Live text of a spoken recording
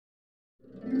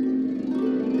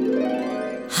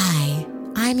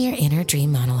I'm your inner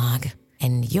dream monologue,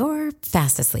 and you're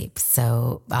fast asleep,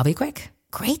 so I'll be quick.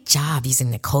 Great job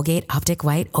using the Colgate Optic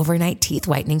White Overnight Teeth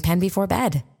Whitening Pen before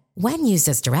bed. When used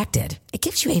as directed, it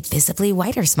gives you a visibly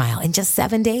whiter smile in just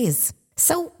 7 days.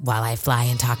 So while I fly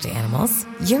and talk to animals,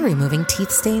 you're removing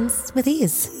teeth stains with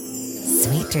ease.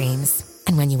 Sweet dreams.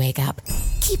 And when you wake up,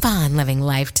 keep on living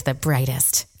life to the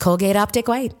brightest. Colgate Optic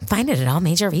White. Find it at all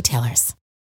major retailers.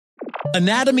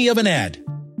 Anatomy of an ad.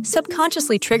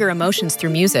 Subconsciously trigger emotions through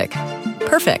music.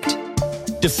 Perfect.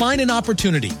 Define an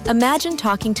opportunity. Imagine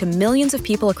talking to millions of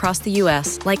people across the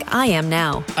U.S. like I am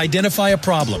now. Identify a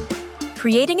problem.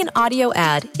 Creating an audio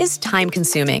ad is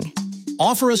time-consuming.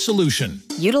 Offer a solution.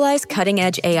 Utilize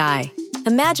cutting-edge AI.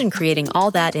 Imagine creating all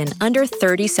that in under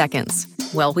 30 seconds.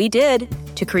 Well, we did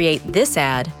to create this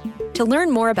ad. To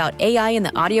learn more about AI in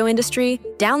the audio industry,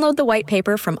 download the white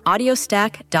paper from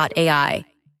audiostack.ai.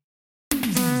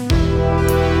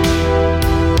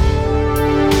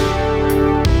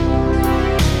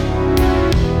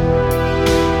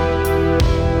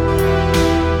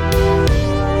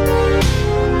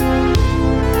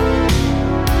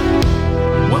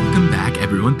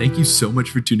 Everyone, thank you so much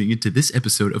for tuning into this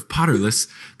episode of Potterless,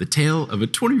 the tale of a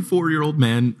 24-year-old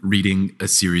man reading a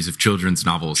series of children's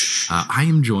novels. I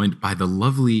am joined by the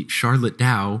lovely Charlotte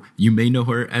Dow. You may know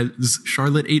her as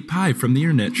Charlotte 8 Pie from the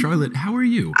internet. Charlotte, how are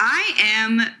you? I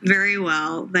am very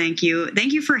well, thank you.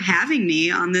 Thank you for having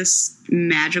me on this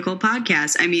magical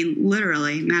podcast. I mean,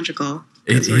 literally magical.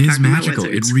 It is magical.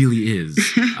 It really is.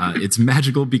 It's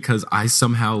magical because I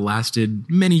somehow lasted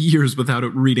many years without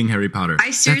reading Harry Potter.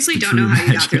 I seriously don't know how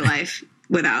you got through life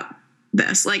without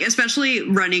this, like, especially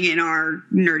running in our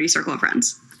nerdy circle of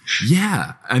friends.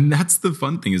 Yeah. And that's the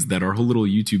fun thing, is that our whole little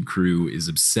YouTube crew is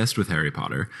obsessed with Harry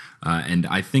Potter. And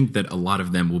I think that a lot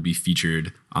of them will be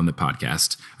featured on the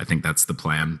podcast. I think that's the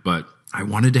plan. But I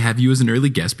wanted to have you as an early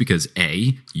guest because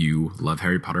A, you love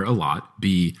Harry Potter a lot.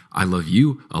 B, I love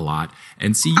you a lot.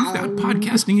 And C, you've got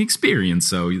podcasting experience.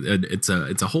 So it's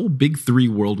a whole big three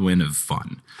whirlwind of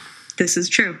fun. This is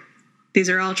true. These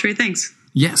are all true things.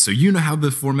 Yeah, so you know how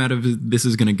the format of this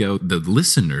is going to go. The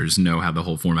listeners know how the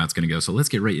whole format's going to go. So let's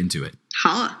get right into it.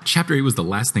 Holla. Chapter 8 was the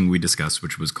last thing we discussed,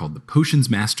 which was called The Potions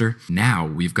Master. Now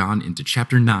we've gone into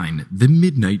Chapter 9, The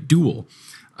Midnight Duel.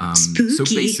 So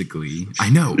basically, I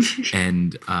know,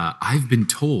 and I've been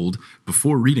told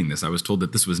before reading this, I was told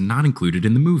that this was not included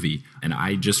in the movie, and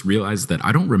I just realized that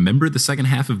I don't remember the second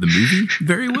half of the movie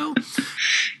very well.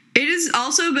 It has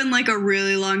also been like a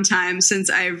really long time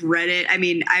since I've read it. I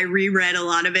mean, I reread a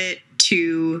lot of it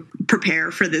to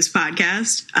prepare for this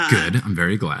podcast. Good. I'm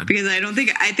very glad. Because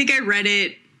I think I read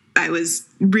it. I was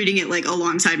reading it like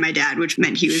alongside my dad, which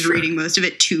meant he was reading most of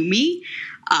it to me.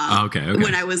 Okay.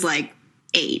 When I was like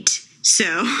 8. So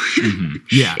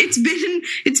yeah, it's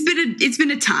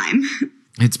been a time.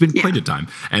 It's been quite a time.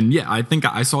 And yeah, I think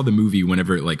I saw the movie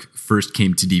whenever it like first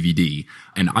came to DVD.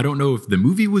 And I don't know if the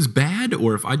movie was bad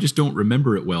or if I just don't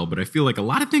remember it well, but I feel like a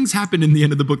lot of things happened in the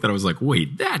end of the book that I was like,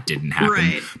 wait, that didn't happen.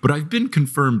 Right. But I've been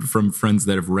confirmed from friends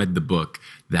that have read the book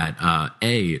that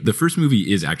A, the first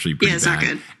movie is actually pretty bad. Not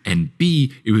good. And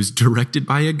B, it was directed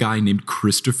by a guy named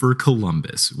Christopher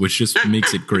Columbus, which just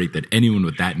makes it great that anyone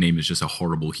with that name is just a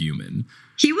horrible human.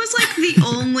 He was like the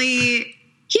only...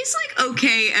 He's like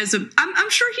okay as I'm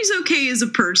sure he's okay as a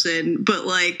person, but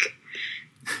like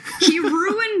he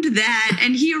ruined that,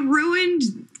 and he ruined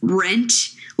Rent.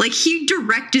 Like he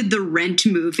directed the Rent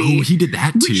movie. Oh, he did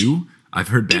that too? I've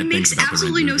heard bad things about the Rent movie. It makes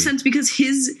absolutely no sense because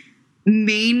his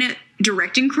main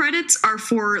directing credits are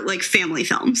for like family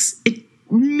films. It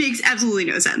makes absolutely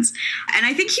no sense. And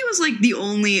I think he was like the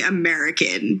only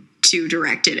American to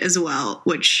direct it as well,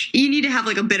 which you need to have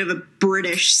like a bit of a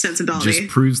British sensibility. Just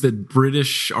proves that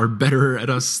British are better at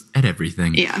us at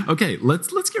everything. Yeah. Okay, let's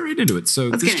get right into it.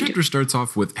 So this chapter starts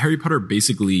off with Harry Potter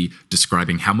basically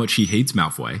describing how much he hates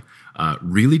Malfoy,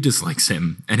 really dislikes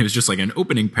him, and it was just like an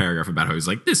opening paragraph about how he's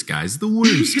like, this guy's the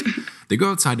worst. They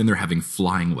go outside and they're having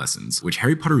flying lessons, which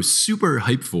Harry Potter is super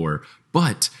hyped for,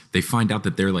 but they find out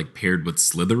that they're like paired with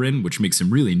Slytherin, which makes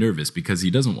him really nervous because he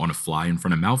doesn't want to fly in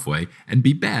front of Malfoy and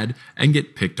be bad and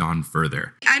get picked on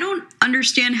further. I don't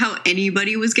understand how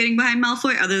anybody was getting behind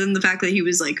Malfoy other than the fact that he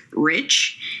was like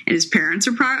rich and his parents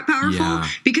are powerful,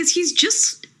 because he's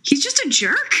just a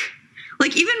jerk.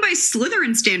 Like, even by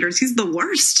Slytherin standards, he's the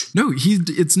worst. No,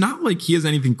 it's not like he has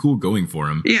anything cool going for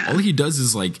him. Yeah. All he does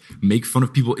is, like, make fun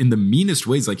of people in the meanest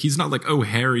ways. Like, he's not like, oh,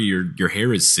 Harry, your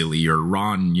hair is silly, or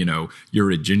Ron, you're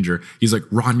a ginger. He's like,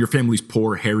 Ron, your family's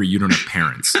poor. Harry, you don't have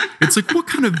parents. It's like, what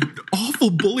kind of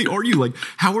awful bully are you? Like,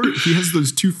 he has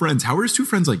those two friends. How are his two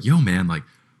friends like, yo, man, like,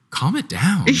 calm it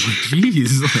down. Like,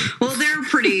 jeez. Like, well, they're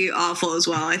pretty awful as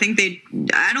well. I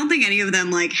don't think any of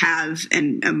them like have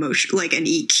an emotion, like an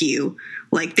EQ.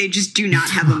 Like they just do not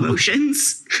have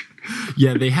emotions.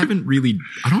 Yeah, they haven't really.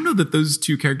 I don't know that those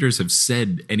two characters have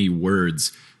said any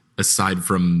words aside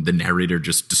from the narrator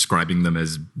just describing them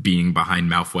as being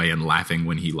behind Malfoy and laughing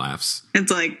when he laughs.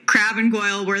 It's like Crabbe and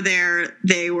Goyle were there.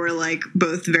 They were like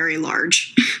both very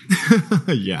large.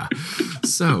 Yeah.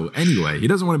 So anyway, he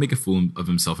doesn't want to make a fool of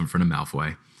himself in front of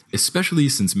Malfoy, especially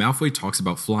since Malfoy talks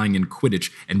about flying in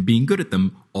Quidditch and being good at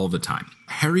them all the time.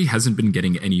 Harry hasn't been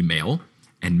getting any mail,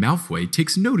 and Malfoy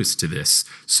takes notice to this.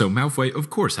 So Malfoy, of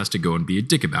course, has to go and be a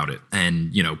dick about it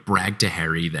and, brag to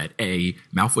Harry that A,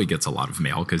 Malfoy gets a lot of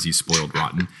mail because he's spoiled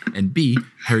rotten, and B,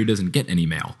 Harry doesn't get any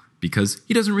mail because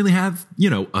he doesn't really have,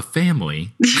 a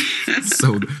family.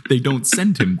 So they don't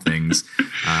send him things.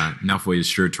 Malfoy is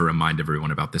sure to remind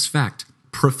everyone about this fact.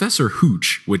 Professor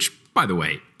Hooch, which, by the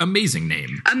way, amazing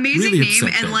name. Amazing really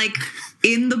name. And like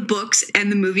in the books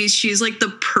and the movies, she's like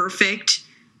the perfect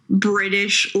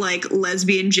British like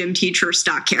lesbian gym teacher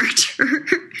stock character.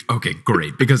 Okay,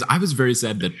 great. Because I was very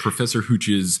sad that Professor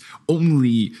Hooch's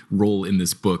only role in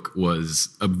this book was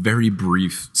a very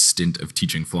brief stint of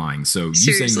teaching flying. So you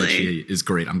saying that she is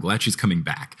great, I'm glad she's coming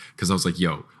back. Because I was like,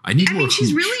 yo, I need more Hooch.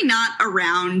 She's really not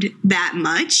around that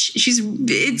much.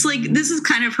 It's like, this is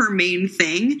kind of her main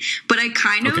thing. But I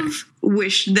kind of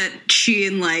wish that she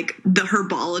and like the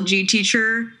herbology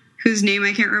teacher, whose name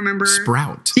I can't remember.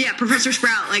 Sprout. Yeah, Professor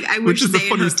Sprout. Like, I wish Which is the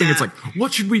funniest thing. It's like,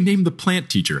 what should we name the plant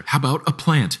teacher? How about a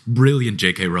plant? Brilliant,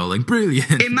 J.K. Rowling.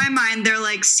 Brilliant. In my mind, they're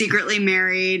like secretly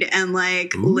married and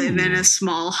like live in a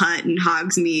small hut in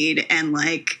Hogsmeade and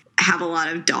like have a lot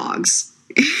of dogs.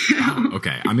 Wow.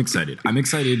 Okay, I'm excited. I'm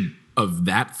excited of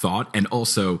that thought, and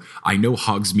also I know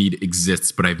Hogsmeade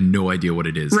exists, but I have no idea what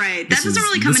it is. Right. That doesn't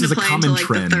really come into play until like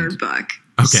the third book.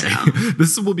 Okay. So.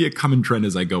 This will be a common trend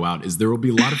as I go out, is there will be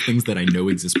a lot of things that I know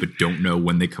exist but don't know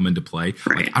when they come into play.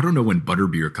 Right. Like, I don't know when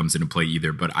Butterbeer comes into play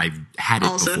either, but I've had it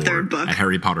also before third book. At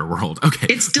Harry Potter World. Okay.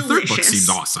 It's delicious. The third book seems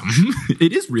awesome.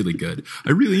 It is really good.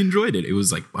 I really enjoyed it. It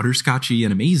was like butterscotchy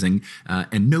and amazing,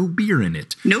 and no beer in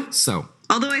it. Nope. So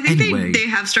although I think they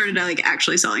have started like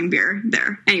actually selling beer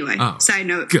there. Anyway, side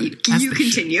note, you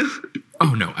continue.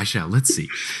 Oh, no, I shall. Let's see.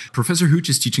 Professor Hooch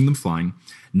is teaching them flying.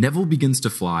 Neville begins to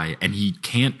fly, and he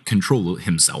can't control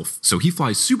himself. So he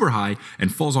flies super high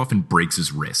and falls off and breaks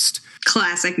his wrist.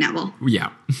 Classic Neville.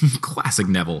 Yeah, classic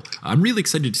Neville. I'm really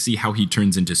excited to see how he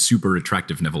turns into super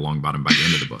attractive Neville Longbottom by the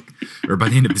end of the book, or by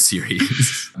the end of the series.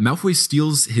 Malfoy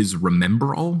steals his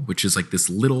Remember-All, which is like this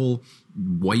little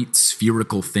white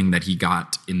spherical thing that he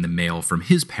got in the mail from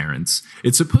his parents.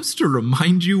 It's supposed to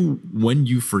remind you when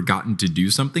you've forgotten to do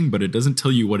something, but it doesn't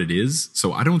tell you what it is.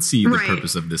 So I don't see the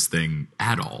purpose of this thing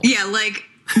at all. Yeah, like,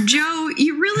 Joe,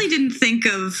 you really didn't think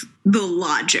of the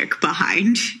logic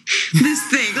behind this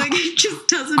thing. Like, it just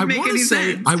doesn't make any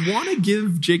sense. I want to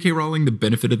give J.K. Rowling the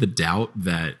benefit of the doubt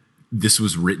that this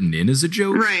was written in as a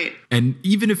joke. Right. And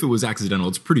even if it was accidental,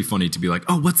 it's pretty funny to be like,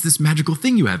 oh, what's this magical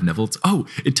thing you have, Neville?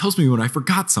 It tells me when I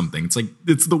forgot something. It's like,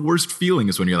 it's the worst feeling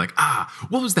is when you're like,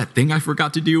 what was that thing I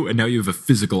forgot to do? And now you have a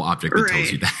physical object that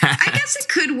tells you that. I guess it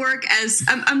could work as,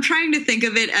 I'm trying to think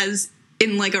of it as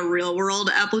in like a real world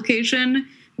application.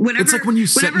 It's like when you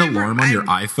set an alarm on your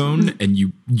iPhone and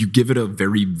you give it a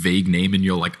very vague name and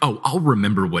you're like, oh, I'll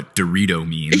remember what Dorito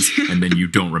means. And then you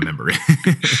don't remember it.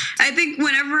 I think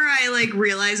whenever I like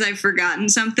realize I've forgotten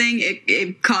something,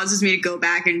 it causes me to go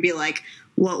back and be like,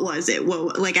 what was it?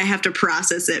 Like I have to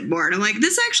process it more. And I'm like,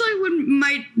 this actually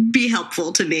might be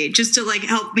helpful to me just to like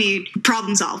help me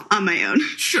problem solve on my own.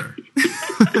 Sure.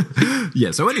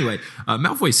 Yeah. So anyway,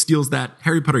 Malfoy steals that.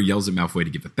 Harry Potter yells at Malfoy to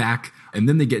give it back. And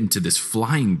then they get into this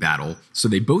flying battle. So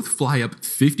they both fly up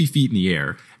 50 feet in the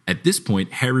air. At this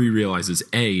point, Harry realizes,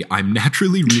 A, I'm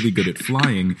naturally really good at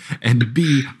flying, and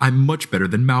B, I'm much better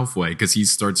than Malfoy, because he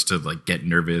starts to like get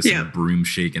nervous and broom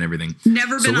shake and everything.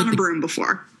 Never been on a broom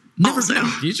before. Never been.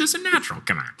 He's just a natural.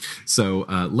 Come on. So,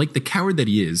 like the coward that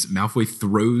he is, Malfoy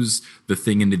throws the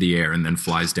thing into the air and then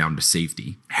flies down to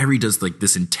safety. Harry does like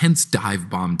this intense dive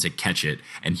bomb to catch it,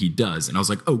 and he does. And I was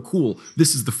like, oh, cool.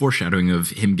 This is the foreshadowing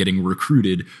of him getting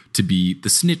recruited to be the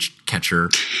snitch catcher,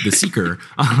 the seeker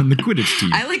on the Quidditch team.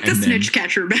 I like the snitch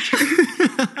catcher better.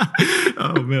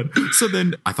 Oh, man. So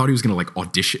then I thought he was going to like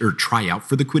audition or try out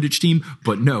for the Quidditch team,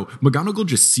 but no. McGonagall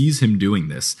just sees him doing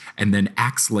this and then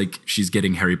acts like she's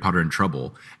getting Harry Potter in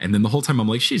trouble. And then the whole time I'm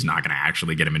like, she's not going to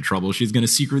actually get him in trouble. She's going to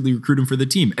secretly recruit him for the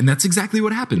team. And that's exactly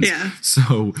what happens. Yeah.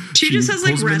 So she just has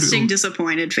like resting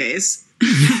disappointed face.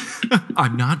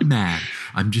 I'm not mad.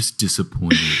 I'm just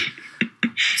disappointed.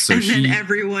 So then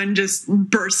everyone just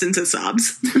bursts into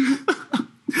sobs.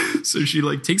 So she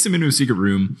like takes him into a secret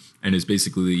room and is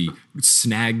basically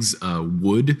snags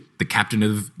Wood, the captain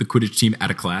of the Quidditch team,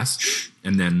 out of class.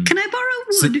 And then, can I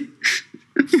borrow Wood?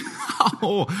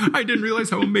 Oh, I didn't realize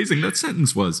how amazing that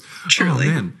sentence was. Truly.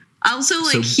 Oh, man. Also,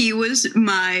 like, he was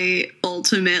my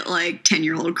ultimate, like,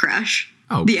 10-year-old crush.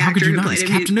 Oh, the how actor could you who not? played He's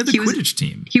him. captain of the Quidditch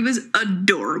team. He was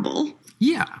adorable.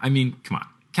 Yeah, I mean, come on.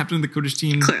 Captain of the Quidditch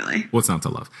team. Clearly. What's not to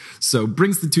love? So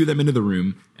brings the two of them into the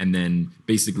room and then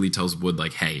basically tells Wood,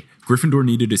 like, hey, Gryffindor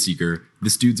needed a seeker.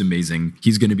 This dude's amazing.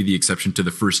 He's going to be the exception to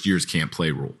the first years can't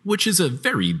play rule, which is a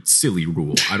very silly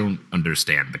rule. I don't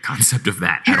understand the concept of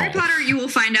that at all. Harry Potter, you will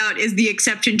find out, is the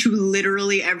exception to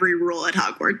literally every rule at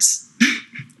Hogwarts.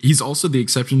 He's also the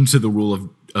exception to the rule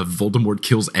of Voldemort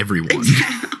kills everyone.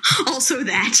 Also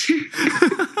that.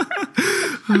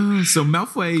 So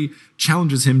Malfoy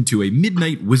challenges him to a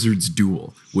midnight wizard's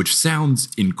duel, which sounds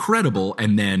incredible,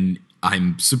 and then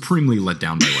I'm supremely let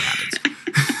down by what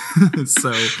happens.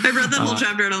 So I read that whole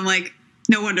chapter and I'm like,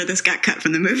 no wonder this got cut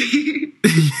from the movie.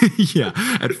 Yeah.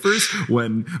 At first,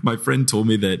 when my friend told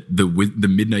me that the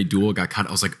midnight duel got cut,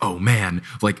 I was like, oh man,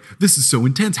 like this is so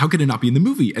intense. How could it not be in the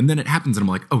movie? And then it happens and I'm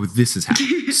like, oh, this is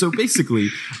happening. So basically,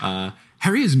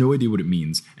 Harry has no idea what it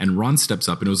means. And Ron steps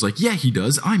up and was like, yeah, he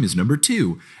does. I'm his number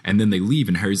 2. And then they leave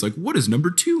and Harry's like, what does number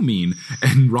 2 mean?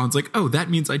 And Ron's like, oh, that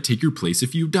means I take your place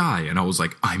if you die. And I was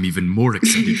like, I'm even more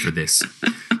excited for this.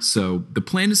 So the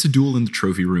plan is to duel in the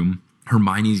trophy room.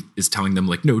 Hermione is telling them,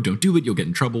 like, no, don't do it. You'll get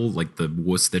in trouble, like the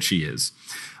wuss that she is.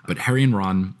 But Harry and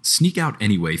Ron sneak out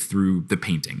anyway through the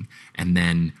painting. And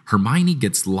then Hermione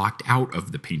gets locked out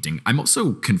of the painting. I'm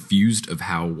also confused of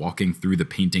how walking through the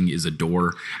painting is a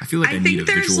door. I feel like I need a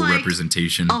visual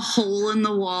representation. A hole in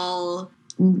the wall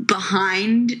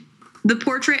behind the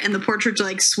portrait, and the portrait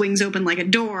like swings open like a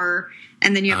door.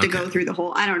 And then you have to go through the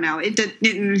whole. I don't know. It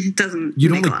doesn't. You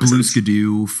don't like Blue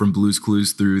Skidoo from Blue's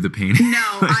Clues through the painting? No,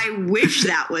 I wish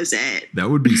that was it. That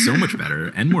would be so much better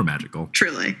and more magical.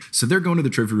 Truly. So they're going to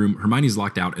the trophy room. Hermione's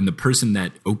locked out, and the person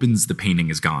that opens the painting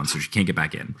is gone, so she can't get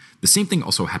back in. The same thing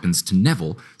also happens to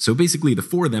Neville. So basically, the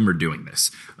 4 of them are doing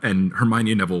this, and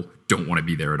Hermione and Neville don't want to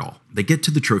be there at all. They get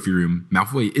to the trophy room.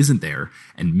 Malfoy isn't there,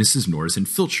 and Mrs. Norris and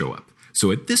Filch show up. So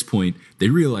at this point, they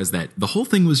realize that the whole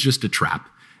thing was just a trap.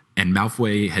 And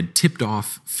Malfoy had tipped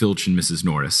off Filch and Mrs.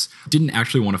 Norris. Didn't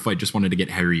actually want to fight, just wanted to get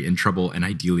Harry in trouble and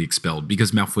ideally expelled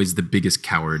because Malfoy's the biggest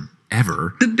coward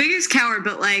ever. The biggest coward,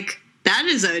 but like, that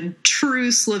is a true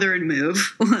Slytherin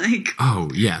move. Like, oh,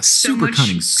 yeah. Super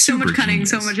cunning. So much cunning,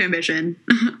 so much ambition.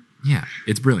 Yeah,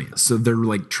 it's brilliant. So they're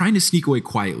like trying to sneak away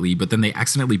quietly, but then they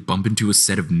accidentally bump into a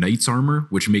set of knight's armor,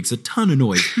 which makes a ton of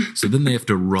noise. So then they have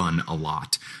to run a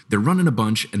lot. They're running a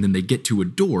bunch, and then they get to a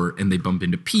door, and they bump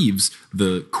into Peeves,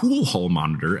 the cool hall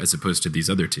monitor, as opposed to these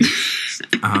other two.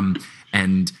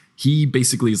 And he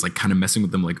basically is like kind of messing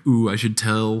with them, like, ooh, I should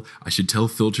tell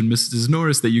Filch and Mrs.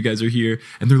 Norris that you guys are here.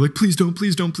 And they're like, please don't,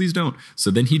 please don't, please don't.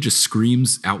 So then he just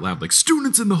screams out loud, like,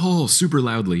 students in the hall, super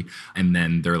loudly. And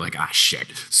then they're like, ah, shit.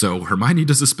 So Hermione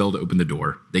does a spell to open the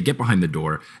door. They get behind the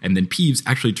door. And then Peeves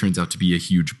actually turns out to be a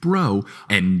huge bro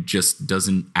and just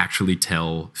doesn't actually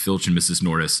tell Filch and Mrs.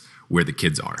 Norris where the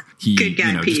kids are. He, Good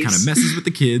guy, just kind of messes with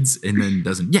the kids and then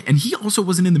doesn't. Yeah, and he also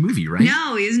wasn't in the movie, right?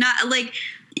 No, he's not. Like,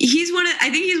 I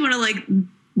think he's one of like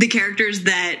the characters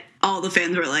that all the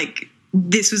fans were like,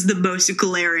 this was the most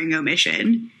glaring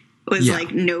omission. Was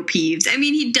like no Peeves. I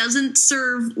mean, he doesn't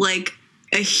serve like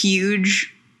a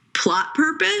huge plot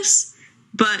purpose,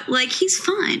 but like he's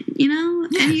fun, you know?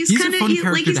 Yeah, and he's kind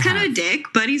of a dick,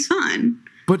 but he's fun.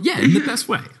 But yeah, in the best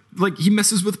way. Like, he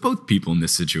messes with both people in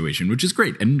this situation, which is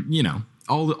great. And, you know,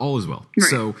 all is well. Right.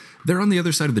 So they're on the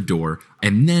other side of the door,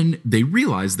 and then they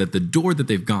realize that the door that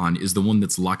they've gone is the one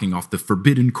that's locking off the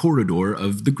forbidden corridor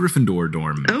of the Gryffindor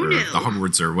dorm or the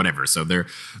Hogwarts or whatever. So they're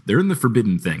in the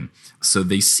forbidden thing. So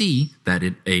they see that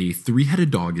a 3-headed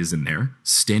dog is in there,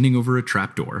 standing over a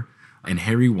trap door, and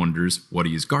Harry wonders what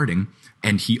he is guarding.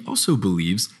 And he also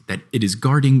believes that it is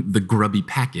guarding the grubby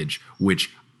package,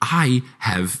 which I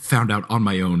have found out on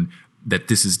my own that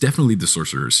this is definitely the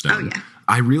Sorcerer's Stone. Oh, yeah.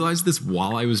 I realized this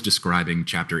while I was describing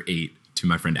Chapter 8 to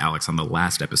my friend Alex on the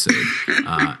last episode.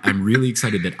 I'm really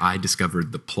excited that I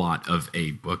discovered the plot of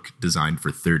a book designed for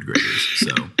 3rd graders.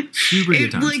 So, super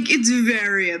good times. Like, it's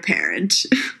very apparent.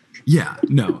 Yeah,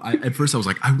 no. At first I was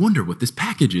like, I wonder what this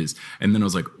package is. And then I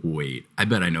was like, wait, I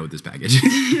bet I know what this package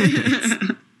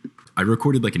is. I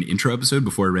recorded like an intro episode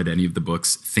before I read any of the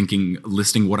books,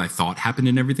 listing what I thought happened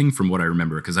and everything from what I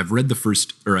remember. Because I've read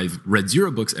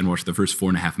 0 books and watched the first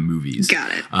 4.5 movies.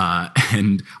 Got it.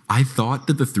 And I thought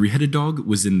that the 3-headed dog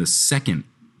was in the 2nd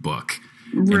book.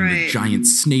 And the Right. giant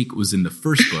snake was in the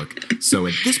first book. So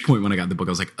at this point, when I got the book,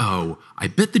 I was like, oh, I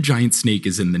bet the giant snake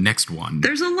is in the next one.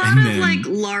 There's a lot of like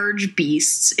large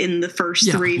beasts in the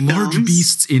first three large films.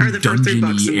 beasts in or the first three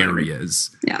books dungeony or whatever.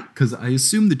 areas. Yeah. Because I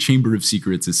assume the Chamber of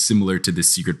Secrets is similar to the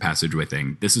Secret Passageway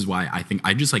thing. This is why I think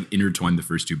I just like intertwined the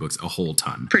first two books a whole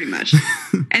ton. Pretty much.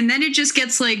 And then it just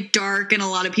gets like dark and a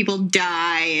lot of people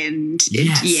die and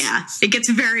it gets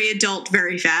very adult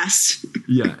very fast.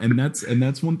 Yeah, and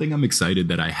that's one thing I'm excited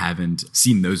that I haven't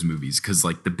seen those movies, because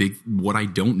like what I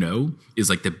don't know is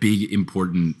like the big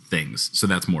important things. So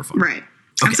that's more fun. Right.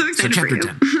 Okay, I'm so excited chapter for you.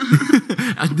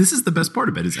 10. This is the best part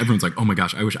of it, is everyone's like, oh my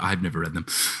gosh, I wish I'd never read them.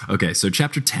 Okay, so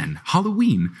chapter 10,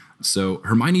 Halloween. So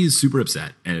Hermione is super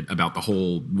upset about the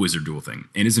whole wizard duel thing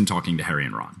and isn't talking to Harry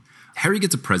and Ron. Harry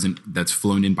gets a present that's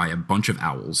flown in by a bunch of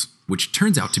owls, which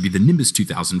turns out to be the Nimbus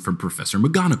 2000 from Professor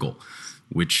McGonagall,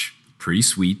 which pretty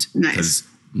sweet. Nice. Because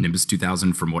Nimbus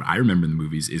 2000, from what I remember in the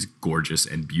movies, is gorgeous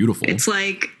and beautiful. It's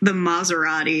like the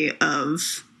Maserati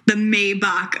of the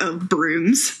Maybach of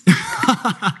brooms.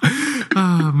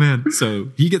 Oh, man. So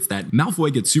he gets that.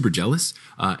 Malfoy gets super jealous.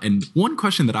 And one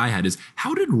question that I had is,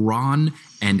 how did Ron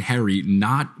and Harry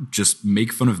not just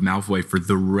make fun of Malfoy for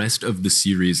the rest of the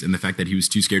series and the fact that he was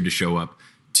too scared to show up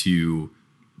to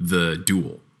the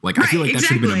duel? Like, I feel like that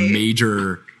should have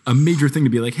been a major thing to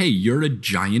be like, hey, you're a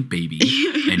giant baby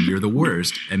and you're the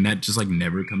worst. And that just like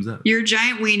never comes up. You're a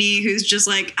giant weenie who's just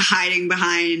like hiding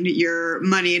behind your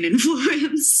money and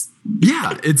influence.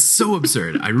 Yeah, it's so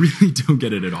absurd. I really don't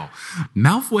get it at all.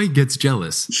 Malfoy gets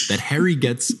jealous that Harry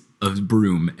gets a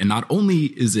broom, and not only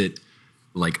is it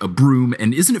like a broom,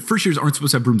 and isn't it first years aren't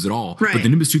supposed to have brooms at all, right. But the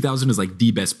Nimbus 2000 is like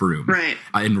the best broom. Right.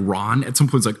 And Ron at some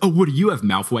point is like, oh, what do you have,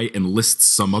 Malfoy? And lists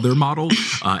some other model.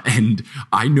 And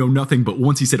I know nothing, but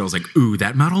once he said, I was like, ooh,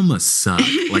 that model must suck.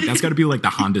 Like, that's got to be like the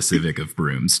Honda Civic of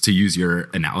brooms, to use your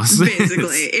analysis.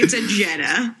 Basically, it's a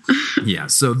Jetta. Yeah,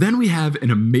 so then we have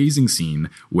an amazing scene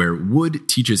where Wood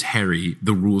teaches Harry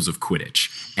the rules of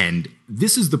Quidditch. And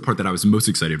this is the part that I was most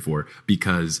excited for,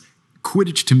 because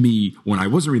Quidditch, to me, when I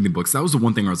wasn't reading the books, that was the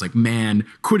one thing where I was like, man,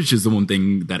 Quidditch is the one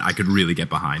thing that I could really get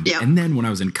behind. Yep. And then when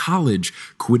I was in college,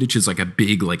 Quidditch is like a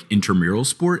big like intramural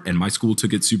sport, and my school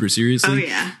took it super seriously. Oh,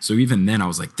 yeah. So even then I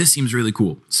was like, this seems really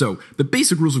cool. So the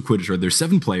basic rules of Quidditch are there's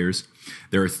 7 players.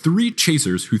 There are 3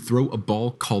 chasers who throw a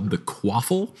ball called the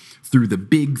quaffle through the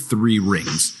big 3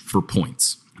 rings for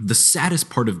points. The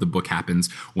saddest part of the book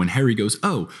happens when Harry goes,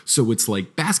 oh, so it's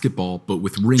like basketball, but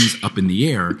with rings up in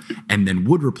the air. And then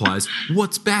Wood replies,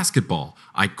 what's basketball?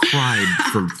 I cried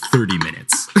for 30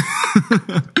 minutes.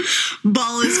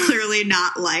 Ball is clearly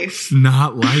not life.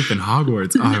 Not life in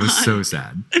Hogwarts. Oh, I was so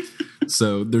sad.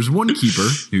 So there's one keeper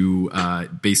who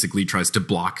basically tries to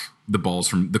block the balls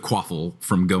from the quaffle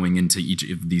from going into each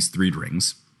of these 3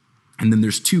 rings. And then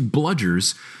there's 2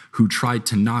 bludgers who tried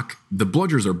to knock, the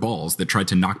bludgers are balls that tried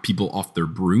to knock people off their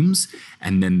brooms.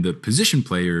 And then the position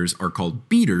players are called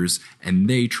beaters, and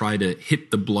they try to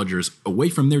hit the bludgers away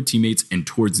from their teammates and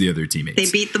towards the other teammates.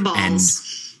 They beat the balls.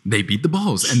 And they beat the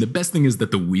balls. And the best thing is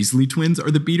that the Weasley twins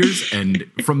are the beaters. And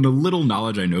from the little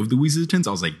knowledge I know of the Weasley twins,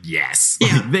 I was like, yes,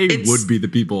 Yeah, like, they would be the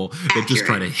people that just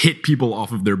try accurate. to hit people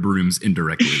off of their brooms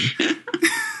indirectly.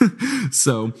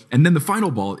 So, and then the final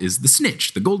ball is the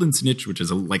snitch, the golden snitch, which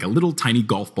is like a little tiny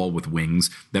golf ball with wings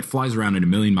that flies around at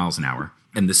 1,000,000 miles an hour.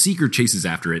 And the seeker chases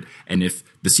after it. And if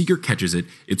the seeker catches it,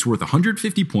 it's worth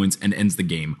 150 points and ends the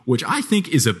game, which I think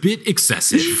is a bit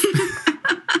excessive.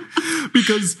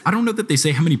 Because I don't know that they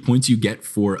say how many points you get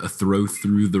for a throw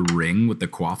through the ring with the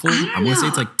quaffle. I want to say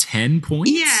it's like 10 points.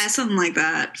 Yeah, something like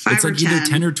that. 5 It's or like 10. either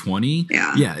 10 or 20.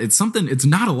 Yeah. Yeah, it's something, it's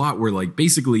not a lot where like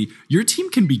basically your team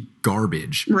can be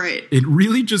garbage. Right. It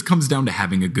really just comes down to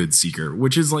having a good seeker,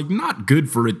 which is like not good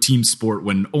for a team sport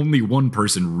when only one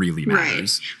person really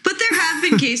matters. Right. But there have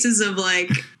been cases of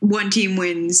like one team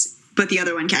wins, but the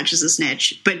other one catches a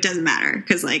snitch, but it doesn't matter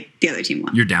because like the other team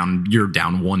won. You're down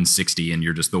 160 and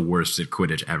you're just the worst at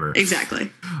Quidditch ever. Exactly.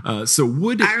 So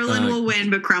Wood Ireland will win,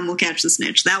 but Crumb will catch the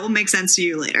snitch. That will make sense to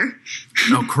you later.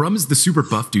 Oh, Crumb is the super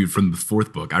buff dude from the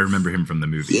 4th book. I remember him from the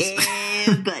movies.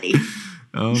 Yeah, buddy.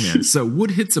 Oh, man. So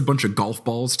Wood hits a bunch of golf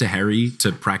balls to Harry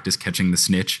to practice catching the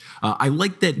snitch. I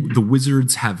like that the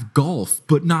Wizards have golf,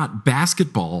 but not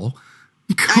basketball.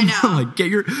 Come on, like, get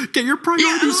your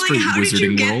priorities straight, how Wizarding did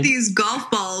you get world. these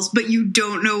golf balls, but you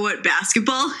don't know what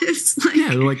basketball is? Like, Yeah,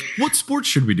 they're like, what sports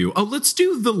should we do? Oh, let's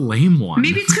do the lame one.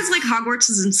 maybe it's because like Hogwarts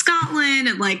is in Scotland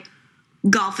and like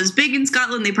golf is big in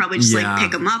Scotland. They probably just like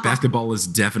pick them up. Basketball is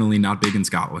definitely not big in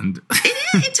Scotland.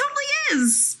 It totally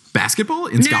is. Basketball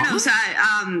in Scotland? No,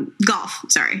 sorry, golf.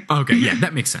 Sorry. Okay, yeah,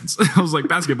 that makes sense. I was like,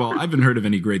 basketball. I haven't heard of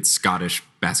any great Scottish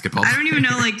basketball. I don't even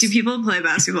know. Like, do people play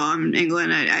basketball in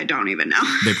England? I don't even know.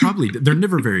 They're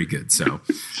never very good. So,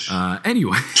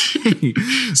 anyway,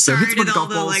 so sorry to all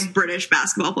the balls. like British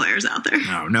basketball players out there.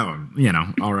 Oh no,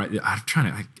 all right. I'm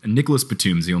trying to. Nicholas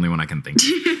Batum's the only one I can think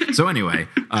of. So anyway,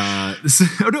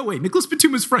 Nicholas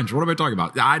Batum is French. What am I talking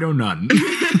about? I don't know.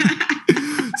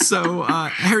 So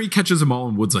Harry catches them all,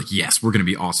 and Wood's like, yes, we're going to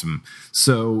be awesome.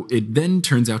 So it then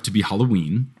turns out to be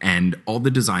Halloween, and all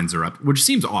the designs are up, which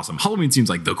seems awesome. Halloween seems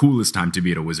like the coolest time to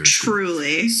be at a wizard school.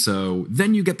 Truly. So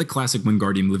then you get the classic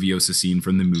Wingardium Leviosa scene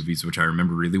from the movies, which I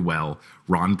remember really well.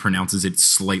 Ron pronounces it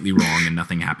slightly wrong and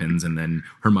nothing happens. And then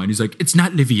Hermione's like, it's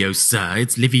not Leviosa,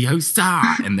 it's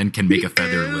Leviosa. And then can make a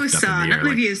feather lift up in the air.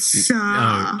 Not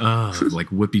Leviosa. Like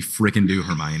whoopee frickin' do,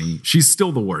 Hermione. She's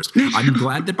still the worst. I'm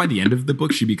glad that by the end of the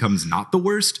book, she becomes not the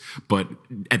worst. But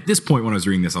at this point when I was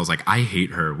reading this, I was like, I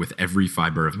hate her with every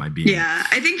fiber of my being. Yeah,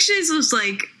 I think she's just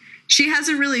like, she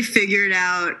hasn't really figured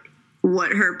out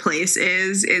what her place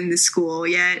is in the school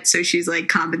yet. So she's like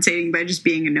compensating by just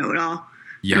being a know-it-all.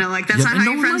 Yep. And I'm like, that's not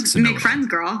how you make friends,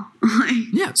 girl.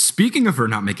 Yeah, speaking of her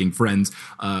not making friends,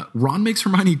 Ron makes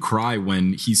Hermione cry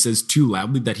when he says too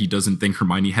loudly that he doesn't think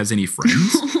Hermione has any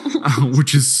friends,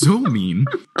 which is so mean.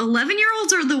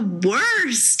 11-year-olds are the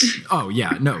worst. Oh,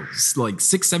 yeah, no. Like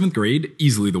 6th, 7th grade,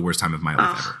 easily the worst time of my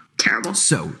life ever. Terrible.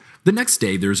 So the next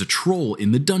day, there's a troll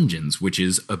in the dungeons, which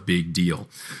is a big deal.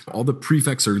 All the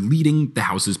prefects are leading the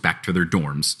houses back to their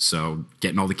dorms, so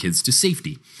getting all the kids to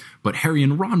safety. But Harry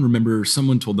and Ron remember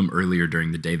someone told them earlier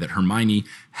during the day that Hermione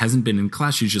hasn't been in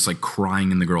class. She's just like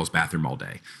crying in the girls' bathroom all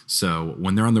day. So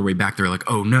when they're on their way back, they're like,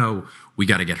 oh no, we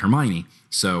got to get Hermione.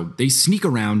 So they sneak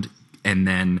around and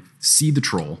then see the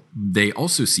troll. They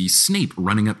also see Snape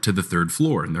running up to the 3rd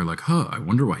floor. And they're like, I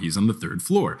wonder why he's on the 3rd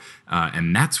floor.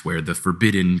 And that's where the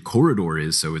forbidden corridor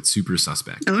is. So it's super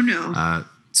suspect. Oh no.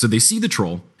 So they see the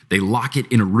troll. They lock it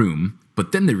in a room.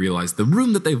 But then they realize the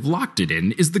room that they've locked it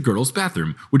in is the girls'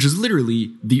 bathroom, which is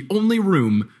literally the only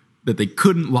room that they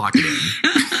couldn't lock it in.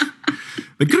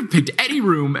 They could have picked any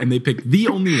room, and they picked the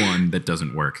only one that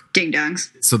doesn't work. Ding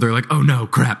dongs. So they're like, oh no,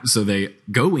 crap. So they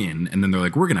go in, and then they're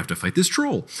like, we're going to have to fight this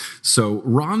troll. So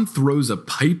Ron throws a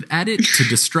pipe at it to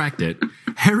distract it.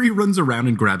 Harry runs around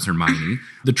and grabs Hermione.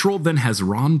 The troll then has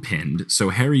Ron pinned, so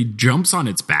Harry jumps on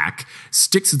its back,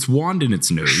 sticks its wand in its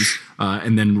nose,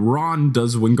 and then Ron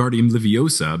does Wingardium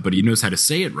Leviosa, but he knows how to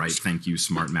say it right. Thank you,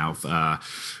 smart mouth,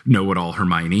 know-it-all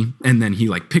Hermione. And then he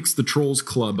picks the troll's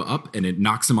club up, and it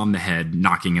knocks him on the head,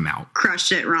 knocking him out.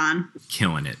 Crushed it, Ron.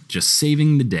 Killing it. Just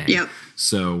saving the day. Yep.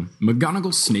 So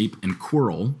McGonagall, Snape, and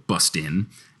Quirrell bust in,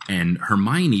 and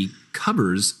Hermione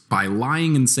covers by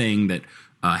lying and saying that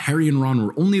Harry and Ron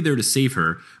were only there to save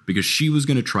her because she was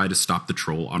going to try to stop the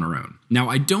troll on her own. Now,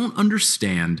 I don't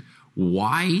understand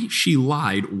why she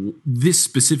lied this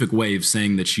specific way of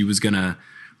saying that she was going to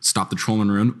stop the troll on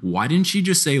her own. Why didn't she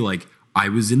just say, I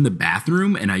was in the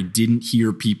bathroom and I didn't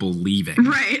hear people leaving?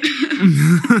 Right.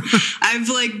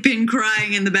 I've been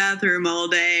crying in the bathroom all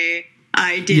day.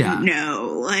 I didn't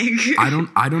know. I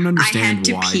don't understand I had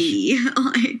to why. Pee.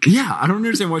 I don't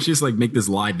understand why she just make this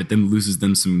lie that then loses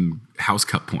them some house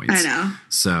cup points. I know.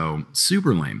 So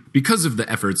super lame. Because of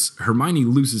the efforts, Hermione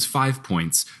loses 5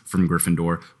 points from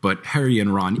Gryffindor, but Harry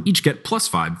and Ron each get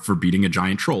 +5 for beating a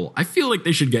giant troll. I feel like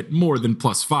they should get more than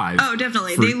 +5. Oh,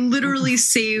 definitely. They literally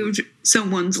saved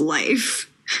someone's life.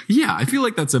 Yeah, I feel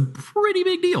like that's a pretty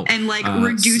big deal. And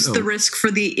reduce the risk for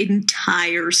the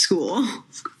entire school.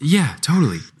 Yeah,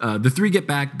 totally. The 3 get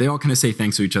back, they all kind of say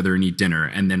thanks to each other and eat dinner.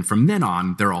 And then from then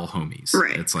on, they're all homies.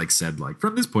 Right. It's said,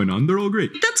 from this point on, they're all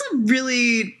great. That's a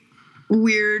really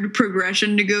weird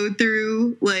progression to go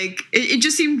through. It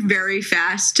just seemed very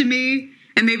fast to me.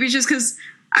 And maybe it's just because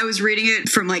I was reading it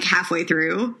from halfway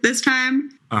through this time.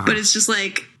 Uh-huh. But it's just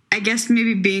I guess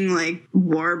maybe being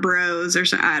war bros or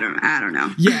something. I don't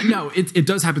know. Yeah, no, it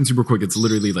does happen super quick. It's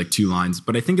literally 2 lines,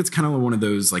 but I think it's kind of one of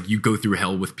those you go through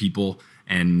hell with people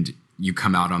and you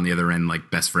come out on the other end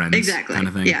best friends. Exactly. Kind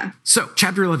of thing. Yeah. So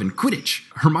chapter 11, Quidditch.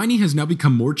 Hermione has now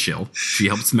become more chill. She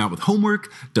helps them out with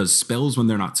homework, does spells when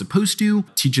they're not supposed to,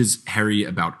 teaches Harry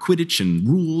about Quidditch and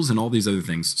rules and all these other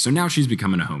things. So now she's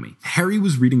becoming a homie. Harry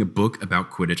was reading a book about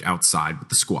Quidditch outside with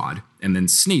the squad, and then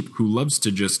Snape, who loves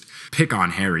to just pick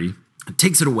on Harry,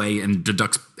 takes it away and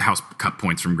deducts house cup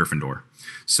points from Gryffindor.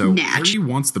 So Harry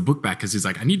wants the book back because he's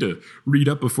I need to read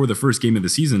up before the first game of the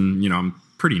season. I'm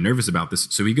pretty nervous about this.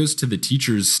 So he goes to the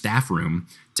teacher's staff room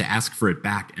to ask for it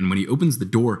back. And when he opens the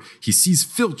door, he sees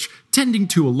Filch tending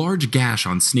to a large gash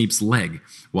on Snape's leg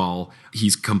while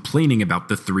he's complaining about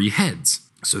the 3 heads.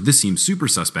 So this seems super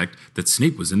suspect that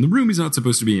Snape was in the room he's not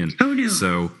supposed to be in. Oh, no.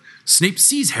 So Snape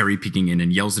sees Harry peeking in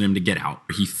and yells at him to get out.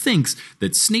 He thinks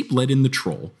that Snape let in the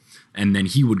troll, and then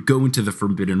he would go into the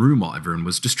forbidden room while everyone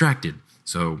was distracted.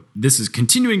 So this is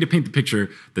continuing to paint the picture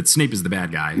that Snape is the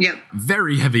bad guy. Yep.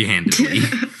 Very heavy-handedly.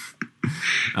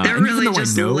 They're really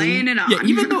just laying it on. Yeah,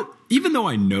 even though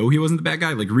I know he wasn't the bad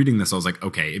guy, like reading this, I was like,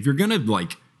 okay, if you're gonna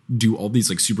like do all these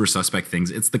like super suspect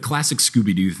things, it's the classic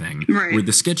Scooby-Doo thing, right, where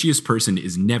the sketchiest person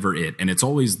is never it, and it's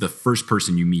always the first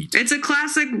person you meet. It's a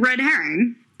classic red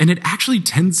herring. And it actually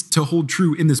tends to hold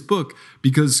true in this book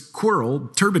because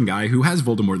Quirrell, Turban Guy, who has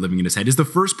Voldemort living in his head, is the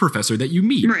first professor that you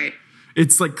meet. Right.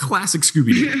 It's like classic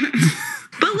Scooby-Doo.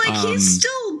 But like he's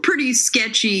still pretty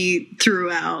sketchy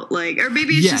throughout, like, or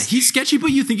maybe it's just he's sketchy, but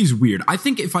you think he's weird. I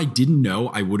think if I didn't know,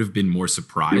 I would have been more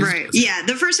surprised. Right. Yeah,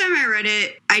 the first time I read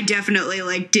it, I definitely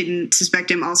like didn't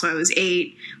suspect him. Also, I was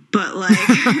 8, but like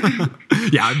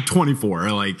yeah, I'm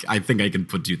 24. Like, I think I can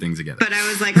put two things together. But I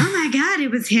was like, oh my god, it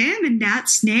was him and not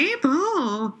Snape.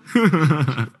 Oh.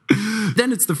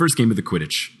 Then it's the first game of the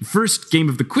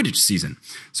Quidditch season.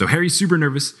 So Harry's super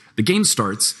nervous. The game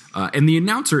starts, and the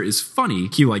announcer is funny.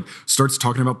 He like starts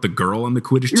talking about the girl on the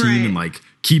Quidditch team, right, and like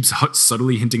keeps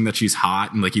subtly hinting that she's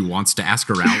hot, and like he wants to ask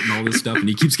her out and all this stuff. And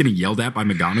he keeps getting yelled at by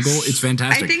McGonagall. It's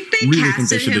fantastic. I think they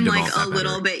casted him like a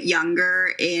little bit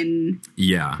younger in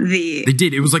they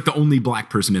did. It was like the only black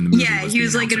person in the movie. Yeah, he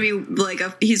was like going to be like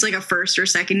he's like a first or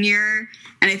second year,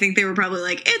 and I think they were probably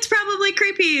like, it's probably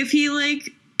creepy if he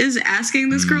like is asking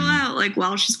this girl out like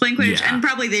while she's playing Quidditch, and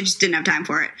probably they just didn't have time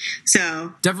for it.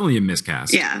 So definitely a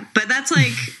miscast. Yeah, but that's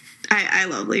like I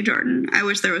love Lee Jordan. I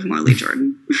wish there was more Lee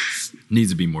Jordan.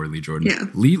 Needs to be more Lee Jordan. Yeah.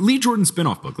 Lee Jordan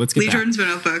spinoff book. Let's get Lee Jordan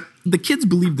spinoff book. The kids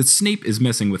believe that Snape is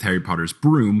messing with Harry Potter's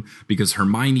broom because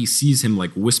Hermione sees him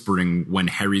like whispering when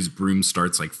Harry's broom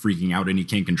starts like freaking out and he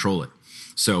can't control it.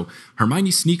 So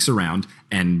Hermione sneaks around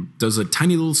and does a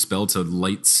tiny little spell to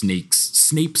light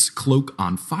Snape's cloak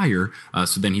on fire.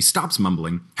 So then he stops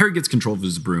mumbling. Harry gets control of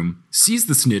his broom, sees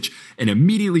the snitch, and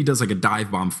immediately does like a dive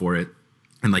bomb for it.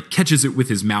 And like catches it with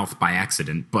his mouth by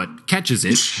accident, but catches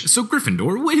it, so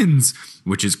Gryffindor wins,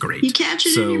 which is great. You catch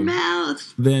it in your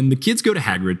mouth. Then the kids go to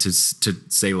Hagrid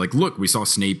to say like, look, we saw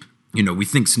Snape. You know, we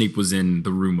think Snape was in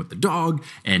the room with the dog,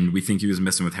 and we think he was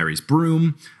messing with Harry's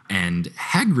broom. And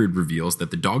Hagrid reveals that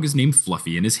the dog is named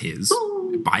Fluffy and is his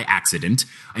by accident.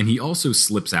 And he also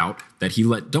slips out that he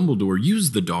let Dumbledore use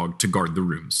the dog to guard the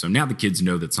room. So now the kids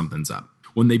know that something's up.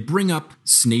 When they bring up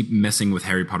Snape messing with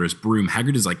Harry Potter's broom,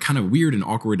 Hagrid is like kind of weird and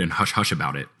awkward and hush-hush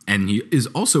about it. And he is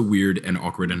also weird and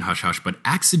awkward and hush-hush, but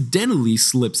accidentally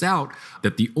slips out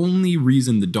that the only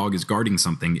reason the dog is guarding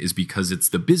something is because it's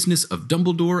the business of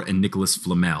Dumbledore and Nicholas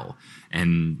Flamel.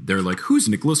 And they're like, who's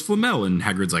Nicholas Flamel? And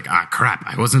Hagrid's like, crap,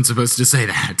 I wasn't supposed to say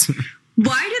that.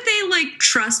 Why did they like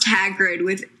trust Hagrid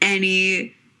with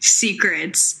any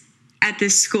secrets at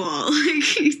this school?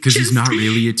 Because he's not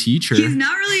really a teacher. He's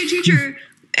not really a teacher.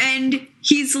 And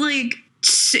he's like,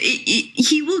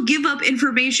 he will give up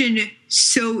information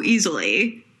so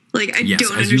easily. Like, I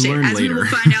don't understand. As we will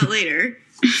find out later.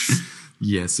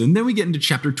 Yes, and then we get into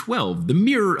chapter 12, The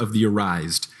Mirror of the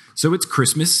Arised. So it's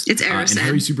Christmas. It's Erised. And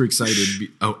Harry's super excited.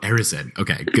 Erised.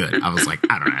 Okay, good. I was like,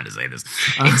 I don't know how to say this.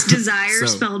 It's desire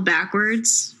spelled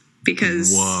backwards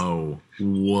because... Whoa.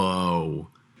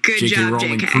 Good J.K. job,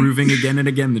 Rowling J.K. proving again and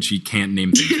again that she can't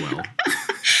name things well.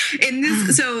 In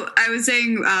this, so I was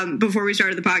saying before we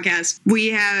started the podcast,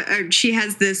 she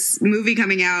has this movie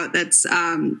coming out that's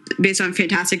based on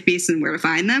Fantastic Beasts and Where to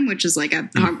Find Them, which is like a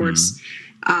Hogwarts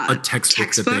a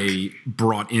textbook that they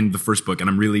brought in the first book, and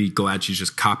I'm really glad she's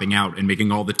just copping out and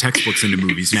making all the textbooks into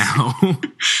movies now.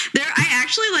 I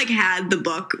actually like had the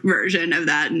book version of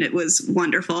that, and it was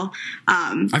wonderful.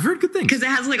 I've heard good things because it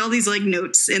has like all these like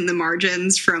notes in the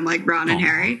margins from like Ron and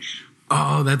Harry.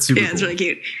 Oh, that's super cool. It's really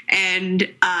cute. And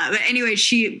but anyway,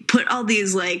 she put all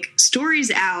these like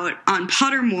stories out on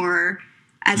Pottermore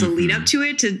as a lead up to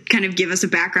it to kind of give us a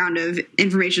background of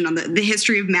information on the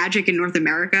history of magic in North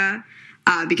America.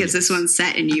 Because this one's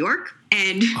set in New York.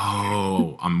 And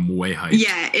I'm way hyped.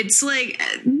 Yeah, it's like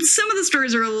some of the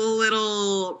stories are a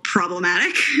little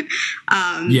problematic.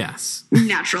 Yes.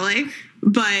 Naturally.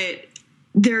 But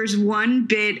there's one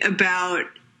bit about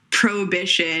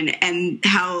Prohibition and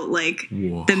how like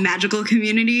the magical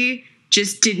community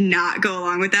just did not go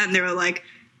along with that. And they were like,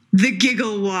 the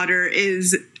giggle water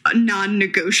is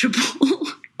non-negotiable.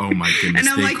 Oh my goodness. And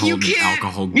I'm like, you can't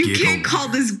alcohol call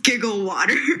this giggle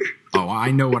water. Oh,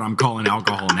 I know what I'm calling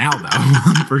alcohol now, though.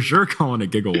 I'm for sure calling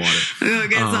it giggle water.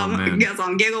 Get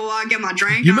some giggle water, get my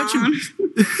drink You on. mentioned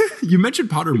you mentioned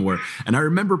Pottermore, and I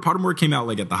remember Pottermore came out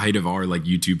like at the height of our like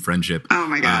YouTube friendship. Oh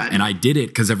my God. And I did it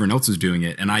because everyone else was doing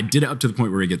it, and I did it up to the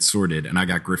point where it gets sorted, and I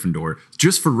got Gryffindor.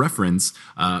 Just for reference,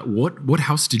 what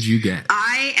house did you get?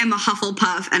 I am a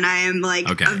Hufflepuff, and I am like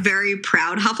a very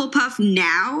proud Hufflepuff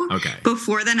now. Okay.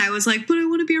 Before then, I was like, but I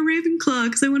want to be a Ravenclaw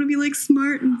because I want to be like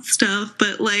smart and stuff.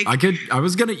 But like, I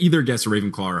was gonna either guess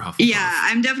Ravenclaw or Hufflepuff. Yeah,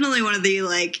 I'm definitely one of the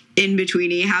like in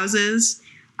betweeny houses.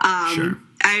 Sure.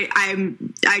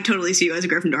 I totally see you as a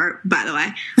Gryffindor, by the way.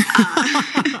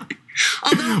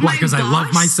 Although why? Because I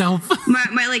love myself.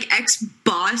 my like ex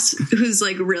boss, who's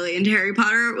like really into Harry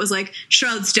Potter, was like,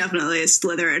 Charlotte's definitely a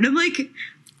Slytherin. I'm like,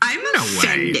 I'm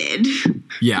offended.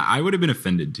 Yeah, I would have been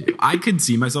offended too. I could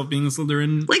see myself being a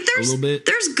Slytherin like a little bit.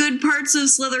 There's good parts of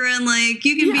Slytherin, like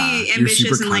you can be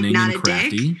ambitious and like not a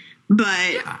dick.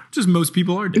 But yeah, just most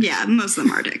people are dicks. Yeah, most of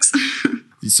them are dicks.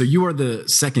 So you are the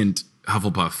second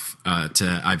Hufflepuff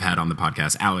I've had on the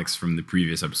podcast. Alex from the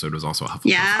previous episode was also a Hufflepuff.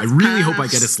 Yeah, I really hope I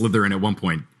get a Slytherin at one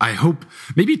point. I hope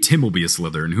maybe Tim will be a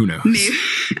Slytherin. Who knows? Maybe.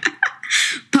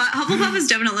 But Hufflepuff is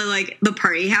definitely like the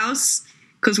party house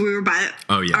because we were by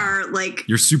our like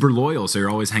you're super loyal, so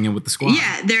you're always hanging with the squad.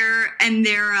 Yeah, their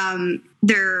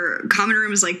common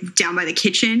room is like down by the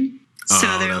kitchen. So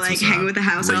they're like hanging with the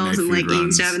house elves and like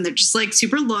eating stuff, and they're just like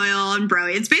super loyal and bro.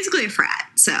 It's basically a frat.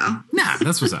 So nah,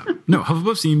 that's what's up. No,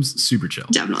 Hufflepuff seems super chill.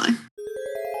 Definitely.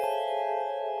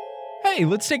 Hey,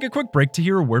 let's take a quick break to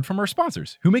hear a word from our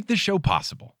sponsors who make this show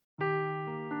possible.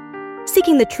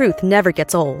 Seeking the truth never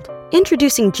gets old.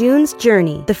 Introducing June's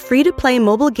Journey, the free-to-play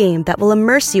mobile game that will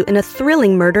immerse you in a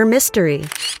thrilling murder mystery.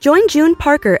 Join June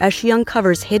Parker as she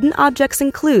uncovers hidden objects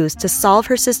and clues to solve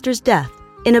her sister's death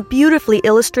in a beautifully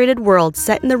illustrated world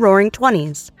set in the Roaring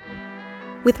 20s.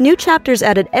 With new chapters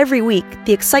added every week,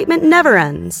 the excitement never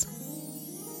ends.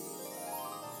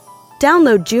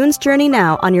 Download June's Journey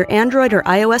now on your Android or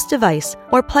iOS device,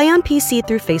 or play on PC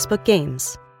through Facebook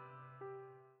Games.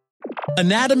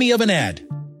 Anatomy of an ad.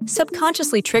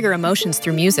 Subconsciously trigger emotions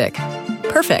through music.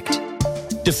 Perfect.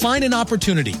 Define an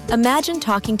opportunity. Imagine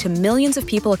talking to millions of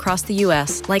people across the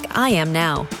U.S. like I am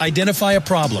now. Identify a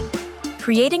problem.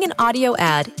 Creating an audio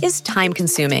ad is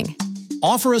time-consuming.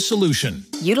 Offer a solution.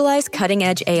 Utilize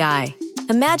cutting-edge AI.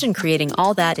 Imagine creating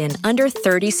all that in under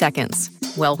 30 seconds.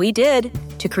 Well, we did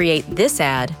to create this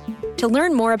ad. To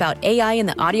learn more about AI in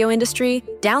the audio industry,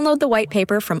 download the white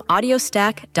paper from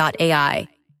audiostack.ai.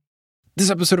 This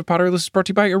episode of Potterless is brought to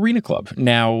you by Arena Club.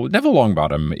 Now, Neville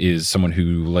Longbottom is someone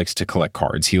who likes to collect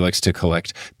cards. He likes to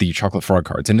collect the Chocolate Frog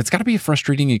cards, and it's got to be a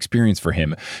frustrating experience for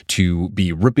him to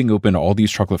be ripping open all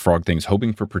these Chocolate Frog things,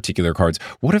 hoping for particular cards.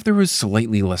 What if there was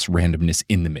slightly less randomness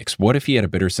in the mix? What if he had a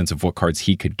better sense of what cards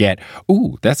he could get?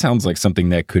 Ooh, that sounds like something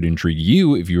that could intrigue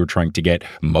you if you were trying to get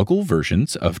Muggle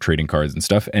versions of trading cards and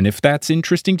stuff. And if that's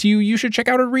interesting to you, you should check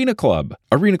out Arena Club.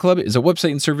 Arena Club is a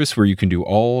website and service where you can do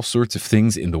all sorts of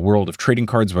things in the world of trading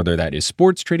cards, whether that is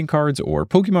sports trading cards or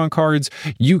Pokemon cards.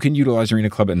 You can utilize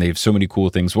Arena Club, and they have so many cool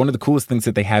things. One of the coolest things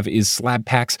that they have is slab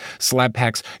packs. Slab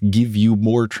packs give you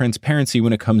more transparency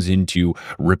when it comes into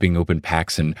ripping open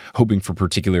packs and hoping for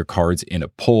particular cards in a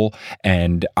pull.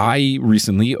 And I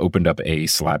recently opened up a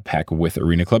slab pack with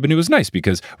Arena Club, and it was nice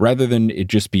because rather than it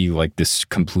just be like this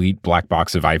complete black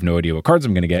box of I have no idea what cards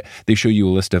I'm going to get, they show you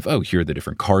a list of, oh, here are the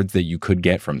different cards that you could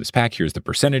get from this pack. Here's the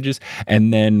percentages.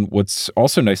 And then what's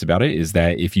also nice about it is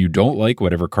that if you don't like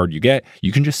whatever card you get,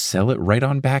 you can just sell it right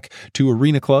on back to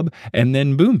Arena Club, and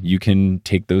then boom, you can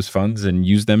take those funds and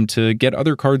use them to get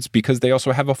other cards because they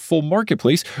also have a full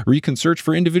marketplace where you can search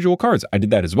for individual cards. I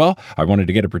did that as well. I wanted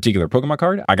to get a particular Pokemon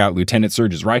card. I got Lieutenant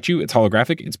Surge's Raichu. It's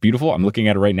holographic. It's beautiful. I'm looking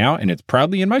at it right now, and it's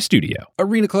proudly in my studio.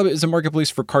 Arena Club is a marketplace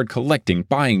for card collecting,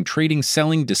 buying, trading,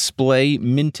 selling, display,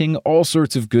 minting, all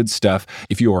sorts of good stuff.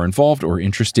 If you are involved or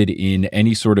interested in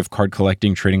any sort of card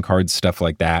collecting, trading cards, stuff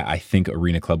like that, I think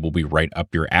Arena Club will be right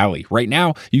up your alley. Right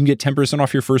now, you can get 10%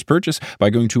 off your first purchase by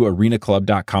going to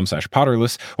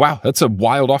arenaclub.com/Potterless. Wow, that's a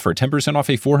wild offer. 10% off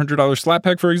a $400 slab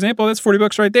pack, for example. That's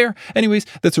 $40 right there. Anyways,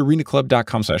 that's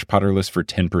arenaclub.com/Potterless for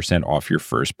 10% off your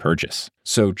first purchase.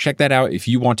 So check that out if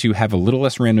you want to have a little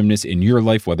less randomness in your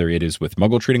life, whether it is with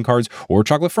Muggle trading cards or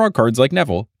Chocolate Frog cards like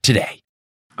Neville today.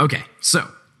 Okay, so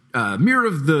Mirror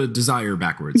of the Desire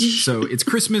backwards. So it's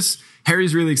Christmas.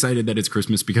 Harry's really excited that it's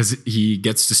Christmas because he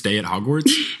gets to stay at Hogwarts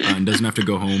and doesn't have to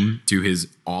go home to his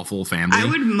awful family. I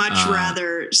would much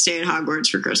rather stay at Hogwarts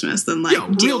for Christmas than like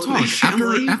deal with my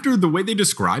family. After the way they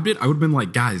described it, I would have been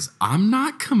like, guys, I'm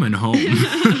not coming home.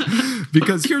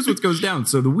 Because here's what goes down.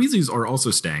 So the Weasleys are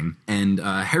also staying, and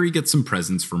Harry gets some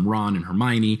presents from Ron and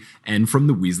Hermione, and from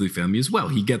the Weasley family as well.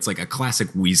 He gets like a classic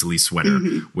Weasley sweater,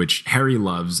 which Harry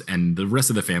loves, and the rest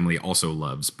of the family also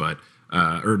loves, but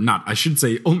or not, I should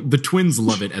say, the twins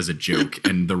love it as a joke,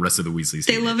 and the rest of the Weasleys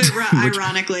they love it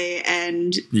ironically,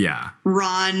 and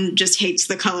Ron just hates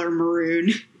the color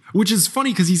maroon. Which is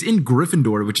funny because he's in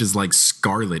Gryffindor, which is like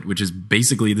scarlet, which is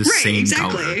basically the same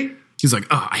color. He's like,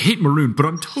 oh, I hate maroon, but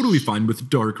I'm totally fine with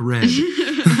dark red.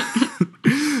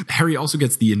 Harry also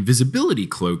gets the invisibility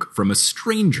cloak from a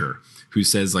stranger who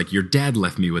says, like, your dad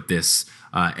left me with this,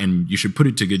 and you should put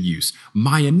it to good use.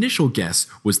 My initial guess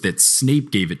was that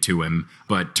Snape gave it to him,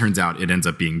 but turns out it ends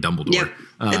up being Dumbledore,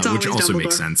 which also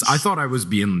makes sense. I thought I was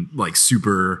being, like,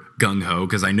 super gung-ho,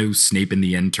 because I know Snape in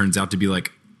the end turns out to be,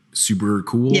 like, super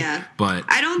cool. Yeah. But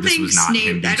I don't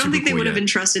think they would have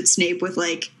entrusted Snape with,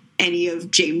 like, any of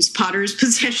James Potter's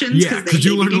possessions. Yeah, because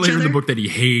you learn later in the book that he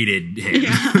hated him.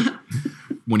 Yeah.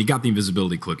 When he got the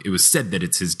invisibility cloak, it was said that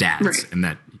it's his dad's, right. And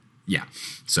that, yeah.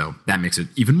 So that makes it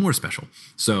even more special.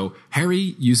 So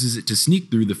Harry uses it to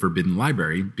sneak through the Forbidden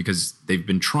Library because they've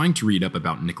been trying to read up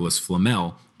about Nicholas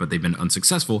Flamel, but they've been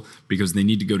unsuccessful because they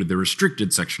need to go to the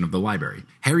restricted section of the library.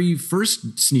 Harry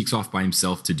first sneaks off by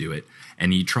himself to do it,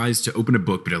 and he tries to open a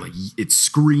book, but it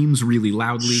screams really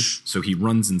loudly, so he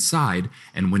runs inside,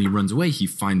 and when he runs away, he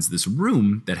finds this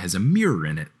room that has a mirror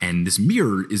in it, and this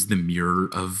mirror is the mirror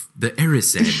of the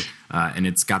Erised, and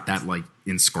it's got that, like,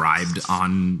 inscribed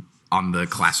on the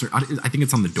classroom. I think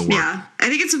it's on the door. Yeah, I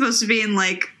think it's supposed to be in,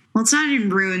 like, well, it's not in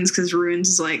runes, because runes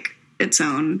is, like, its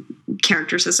own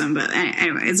character system, but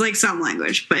anyway, it's like some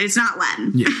language, but it's not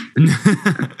Latin. Yeah.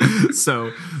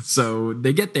 So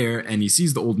they get there, and he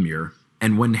sees the old mirror,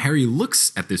 and when Harry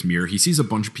looks at this mirror, he sees a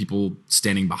bunch of people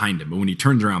standing behind him, but when he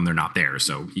turns around, they're not there,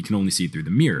 so he can only see through the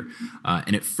mirror.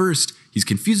 And at first, he's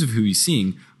confused of who he's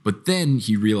seeing, but then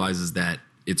he realizes that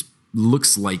it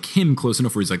looks like him close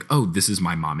enough where he's like, oh, this is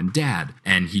my mom and dad.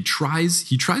 And he tries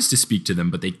to speak to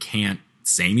them, but they can't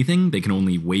say anything. They can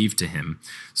only wave to him.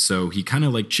 So he kind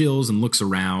of like chills and looks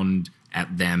around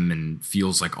at them and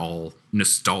feels like all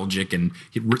nostalgic, and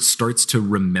he starts to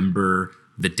remember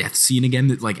the death scene again.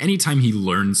 That, like, anytime he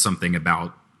learns something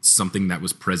about something that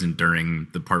was present during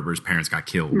the part where his parents got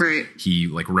killed, right, he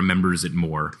like remembers it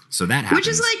more. So that happens. Which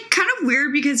is like kind of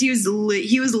weird because he was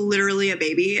literally a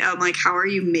baby. I'm like, how are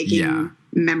you making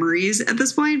memories at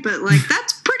this point? But like,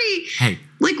 that's pretty. Hey,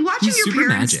 like watching your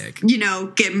parents,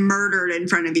 magic. Get murdered in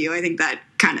front of you. I think that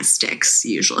kind of sticks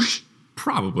usually.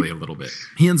 Probably a little bit.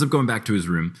 He ends up going back to his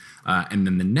room, and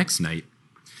then the next night,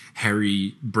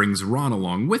 Harry brings Ron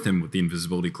along with him with the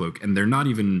invisibility cloak, and they're not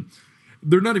even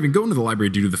going to the library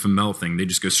due to the Flamel thing. They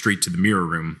just go straight to the mirror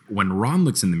room. When Ron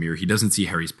looks in the mirror, he doesn't see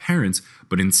Harry's parents,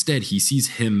 but instead he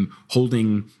sees him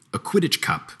holding a Quidditch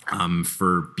cup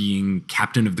for being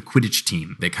captain of the Quidditch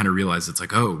team. They kind of realize it's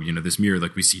like, oh, this mirror,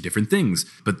 like, we see different things.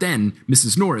 But then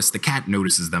Mrs. Norris, the cat,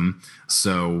 notices them,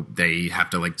 so they have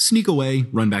to like sneak away,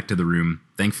 run back to the room.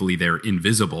 Thankfully, they're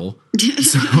invisible,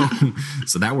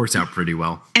 so that works out pretty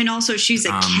well. And also, she's a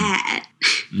cat.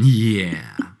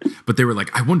 Yeah. But they were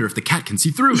like, I wonder if the cat can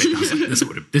see through it. I was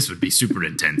like, this would be super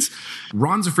intense.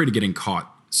 Ron's afraid of getting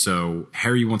caught, so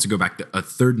Harry wants to go back a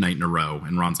third night in a row,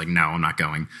 and Ron's like, no, I'm not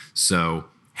going. So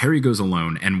Harry goes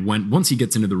alone, and once he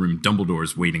gets into the room,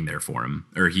 Dumbledore's waiting there for him,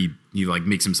 or he like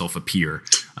makes himself appear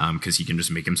because he can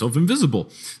just make himself invisible.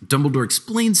 Dumbledore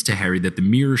explains to Harry that the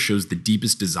mirror shows the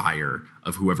deepest desire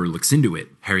of whoever looks into it.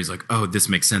 Harry's like, oh, this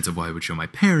makes sense of why I would show my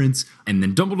parents, and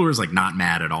then Dumbledore's like not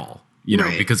mad at all,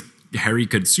 right, because Harry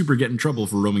could super get in trouble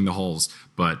for roaming the halls,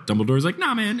 but Dumbledore's like,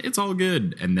 nah, man, it's all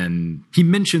good. And then he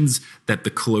mentions that the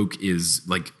cloak is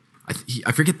like,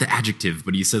 I forget the adjective,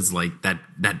 but he says like that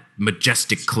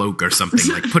majestic cloak or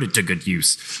something, like put it to good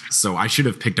use. So I should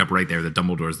have picked up right there that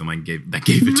Dumbledore's the one that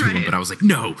gave it to him, but I was like,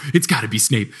 no, it's got to be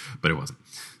Snape, but it wasn't.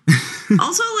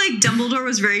 Also, like, Dumbledore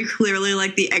was very clearly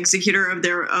like the executor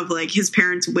of like his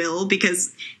parents' will,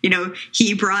 because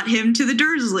he brought him to the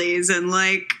Dursleys and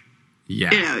like.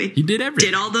 Yeah, he did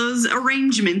everything. Did all those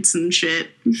arrangements and shit.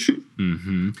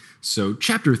 Mm-hmm. So,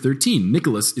 chapter 13,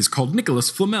 Nicholas is called Nicholas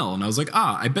Flamel. And I was like,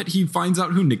 I bet he finds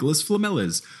out who Nicholas Flamel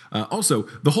is. Also,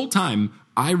 the whole time,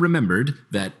 I remembered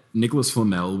that Nicholas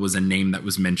Flamel was a name that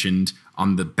was mentioned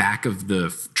on the back of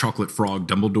the Chocolate Frog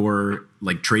Dumbledore,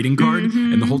 like, trading card.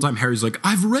 Mm-hmm. And the whole time, Harry's like,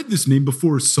 I've read this name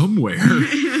before somewhere.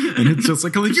 And it's just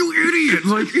like, I'm like, you idiot!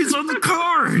 Like, it's on the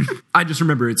card! I just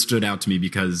remember it stood out to me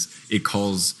because it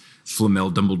calls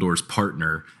Flamel Dumbledore's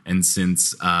partner, and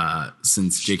since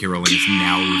J.K. Rowling has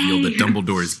now revealed that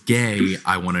Dumbledore is gay,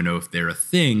 I want to know if they're a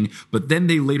thing. But then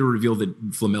they later reveal that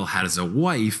Flamel has a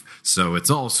wife, so it's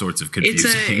all sorts of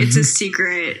confusing. It's a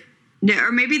secret,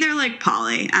 or maybe they're like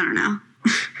poly. I don't know.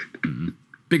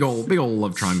 Big old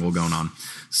love triangle going on.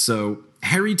 So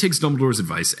Harry takes Dumbledore's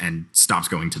advice and stops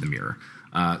going to the mirror.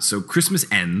 So Christmas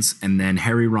ends, and then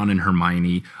Harry, Ron, and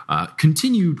Hermione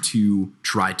continue to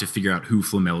try to figure out who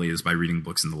Flamel is by reading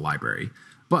books in the library.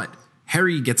 But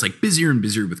Harry gets like busier and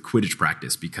busier with Quidditch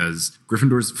practice because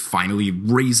Gryffindor's finally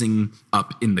raising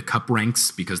up in the cup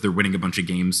ranks because they're winning a bunch of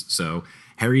games. So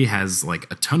Harry has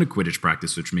like a ton of Quidditch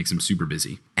practice, which makes him super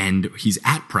busy. And he's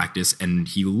at practice and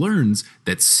he learns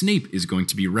that Snape is going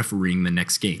to be refereeing the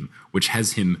next game, which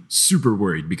has him super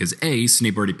worried because A,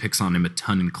 Snape already picks on him a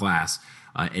ton in class.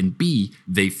 And B,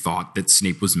 they thought that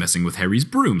Snape was messing with Harry's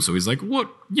broom. So he's like,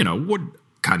 what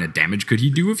kind of damage could he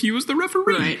do if he was the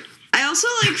referee? Right. I also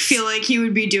feel like he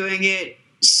would be doing it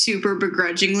super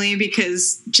begrudgingly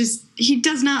because he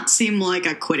does not seem like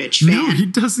a Quidditch fan. No, he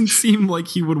doesn't seem like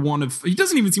he would want to. He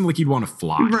doesn't even seem like he'd want to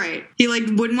fly. Right. He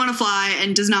wouldn't want to fly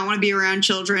and does not want to be around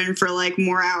children for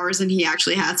more hours than he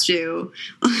actually has to.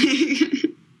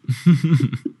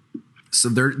 So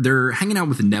they're hanging out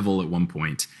with Neville at one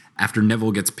point after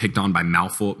Neville gets picked on by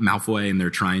Malfoy, and they're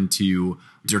trying to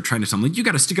tell him like, you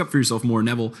got to stick up for yourself more,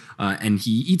 Neville. And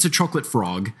he eats a chocolate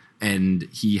frog. And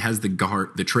he has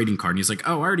the trading card, and he's like,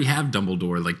 "Oh, I already have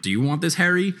Dumbledore. Like, do you want this,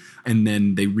 Harry?" And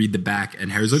then they read the back,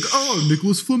 and Harry's like, "Oh,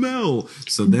 Nicholas Flamel."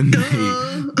 So then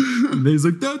he's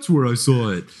like, "That's where I saw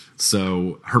it."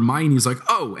 So Hermione's like,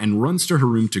 "Oh," and runs to her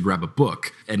room to grab a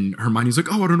book. And Hermione's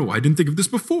like, "Oh, I don't know. I didn't think of this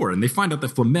before." And they find out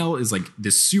that Flamel is like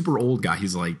this super old guy.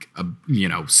 He's like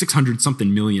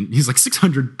 600-something million. He's like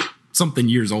 600-something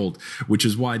years old, which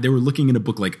is why they were looking in a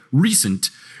book like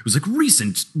recent. It was like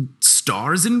recent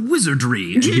stars in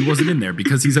wizardry, and he wasn't in there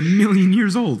because he's 1,000,000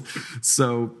 years old.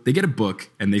 So they get a book,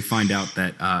 and they find out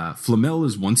that Flamel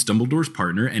is once Dumbledore's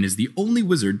partner and is the only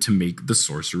wizard to make the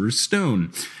Sorcerer's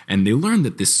Stone. And they learn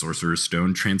that this Sorcerer's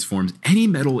Stone transforms any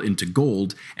metal into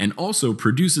gold and also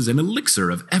produces an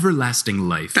elixir of everlasting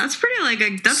life. That's pretty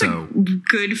a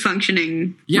good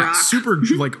functioning rock. Super.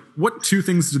 Like, what two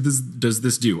things does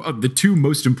this do? Oh, the two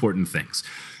most important things.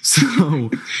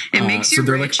 So it makes you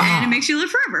rich and it makes you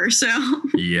live forever. So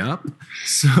yep.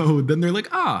 So then they're like,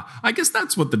 I guess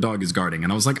that's what the dog is guarding.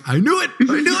 And I was like, I knew it.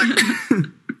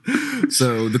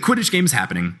 So the Quidditch game's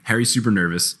happening. Harry's super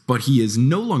nervous, but he is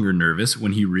no longer nervous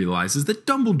when he realizes that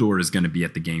Dumbledore is going to be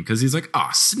at the game because he's like,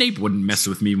 Snape wouldn't mess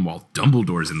with me while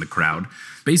Dumbledore's in the crowd.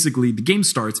 Basically, the game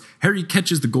starts. Harry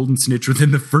catches the golden snitch within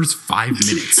the first 5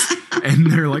 minutes.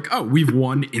 And they're like, we've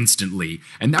won instantly.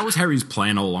 And that was Harry's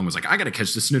plan all along, was like, I got to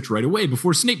catch the snitch right away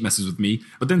before Snape messes with me.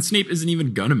 But then Snape isn't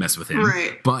even going to mess with him.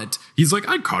 Right. But he's like,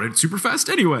 I caught it super fast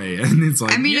anyway. And it's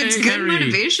like, it's good Harry.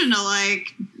 motivation to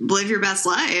live your best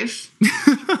life.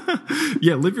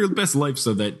 Yeah, live your best life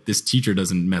so that this teacher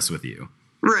doesn't mess with you.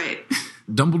 Right.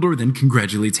 Dumbledore then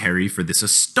congratulates Harry for this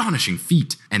astonishing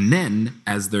feat. And then,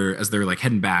 as they're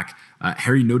heading back,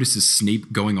 Harry notices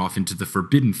Snape going off into the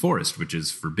Forbidden Forest, which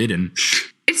is forbidden.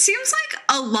 It seems like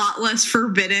a lot less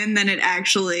forbidden than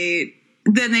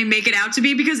they make it out to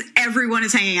be because everyone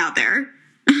is hanging out there.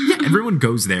 Yeah, everyone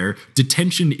goes there.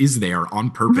 Detention is there on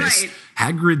purpose. Right.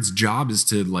 Hagrid's job is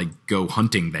to go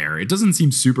hunting there. It doesn't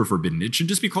seem super forbidden. It should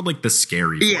just be called the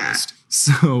scary forest.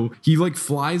 So he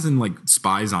flies and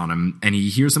spies on him, and he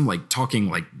hears him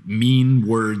talking mean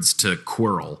words to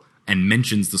Quirrell and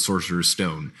mentions the Sorcerer's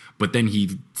Stone, but then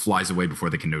he flies away before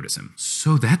they can notice him.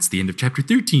 So that's the end of chapter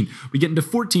 13. We get into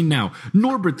 14 now.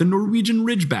 Norbert, the Norwegian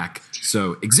Ridgeback.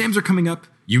 So exams are coming up.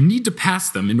 You need to pass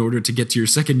them in order to get to your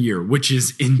second year, which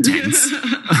is intense.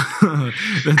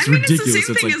 That's ridiculous. It's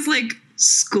the same thing as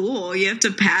school. You have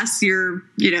to pass your,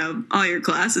 all your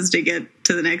classes to get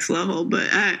to the next level. But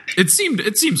it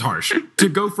seems harsh to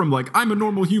go from I'm a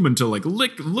normal human to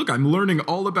look, I'm learning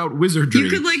all about wizardry. You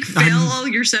could fail all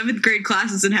your 7th grade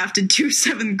classes and have to do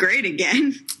 7th grade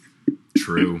again.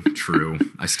 True.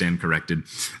 I stand corrected.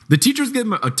 The teachers give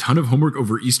them a ton of homework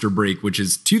over Easter break, which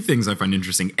is two things I find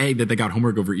interesting. A, that they got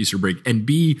homework over Easter break, and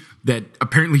B, that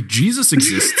apparently Jesus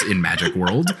exists in Magic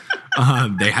World.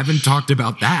 They haven't talked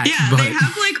about that. Yeah, they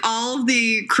have all of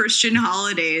the Christian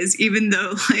holidays, even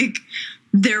though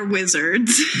they're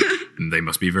wizards. They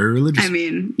must be very religious. I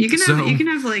mean, you can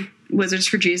have wizards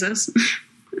for Jesus.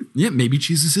 Yeah, maybe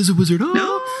Jesus is a wizard. Oh.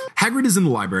 No. Hagrid is in the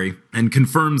library and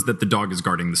confirms that the dog is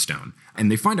guarding the stone.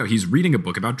 And they find out he's reading a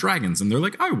book about dragons. And they're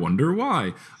like, I wonder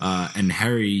why. And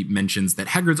Harry mentions that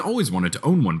Hagrid's always wanted to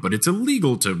own one, but it's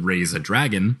illegal to raise a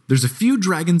dragon. There's a few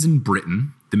dragons in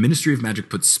Britain. the Ministry of Magic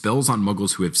puts spells on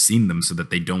muggles who have seen them so that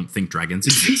they don't think dragons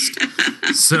exist.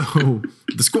 So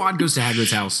the squad goes to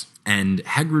Hagrid's house, and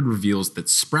Hagrid reveals that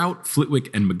Sprout, Flitwick,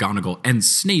 and McGonagall and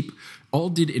Snape all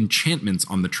did enchantments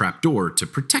on the trapdoor to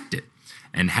protect it.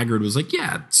 And Hagrid was like,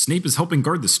 yeah, Snape is helping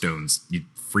guard the stones, you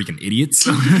freaking idiots.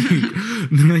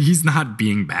 He's not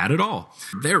being bad at all.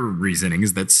 Their reasoning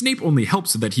is that Snape only helped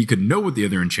so that he could know what the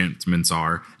other enchantments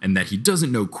are, and that he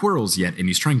doesn't know Quirrell's yet, and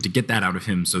he's trying to get that out of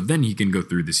him so then he can go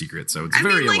through the secret. So it's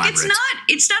very elaborate.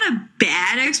 It's not a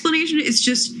bad explanation. It's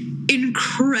just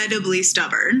incredibly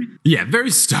stubborn. Yeah,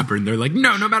 very stubborn. They're like,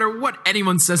 no matter what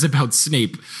anyone says about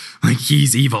Snape, like,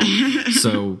 he's evil.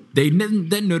 So they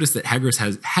then notice that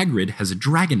Hagrid has a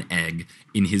dragon egg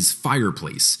in his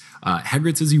fireplace.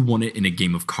 Hagrid says he won it in a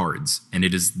game of cards, and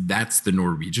that's the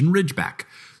Norwegian Ridgeback.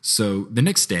 So the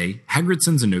next day, Hagrid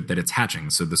sends a note that it's hatching,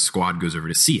 so the squad goes over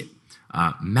to see it.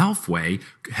 Malfoy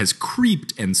has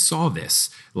creeped and saw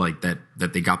this, like that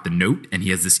they got the note, and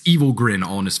he has this evil grin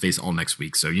all on his face all next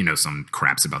week, so some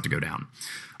crap's about to go down.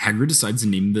 Hagrid decides to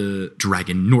name the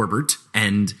dragon Norbert,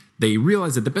 and they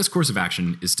realize that the best course of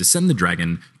action is to send the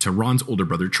dragon to Ron's older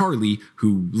brother Charlie,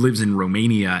 who lives in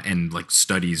Romania and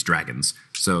studies dragons.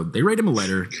 So they write him a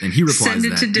letter, and he replies, send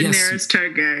it to Daenerys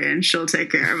Targaryen, she'll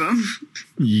take care of him.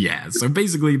 Yeah, so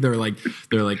basically they're like,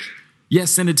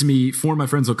 yes, send it to me. 4 of my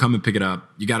friends will come and pick it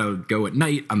up. You gotta go at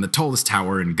night on the tallest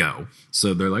tower and go.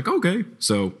 So they're like, okay.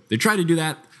 So they try to do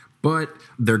that, but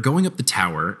they're going up the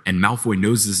tower, and Malfoy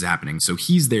knows this is happening, so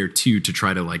he's there too to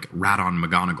try to rat on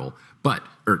McGonagall.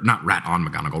 Not rat on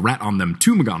McGonagall, rat on them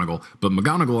to McGonagall, but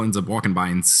McGonagall ends up walking by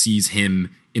and sees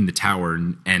him in the tower,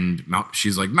 and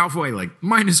she's like, Malfoy,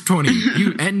 minus 20,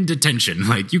 you end detention,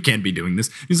 you can't be doing this.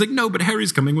 He's like, no, but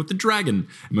Harry's coming with the dragon.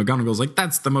 And McGonagall's like,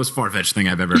 that's the most far-fetched thing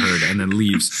I've ever heard, and then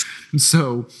leaves.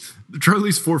 So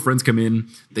Charlie's 4 friends come in,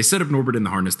 they set up Norbert in the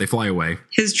harness, they fly away.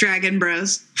 His dragon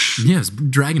bros. Yes,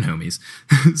 dragon homies.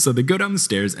 So they go down the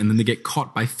stairs, and then they get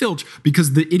caught by Filch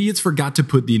because the idiots forgot to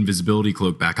put the invisibility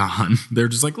cloak back on. They're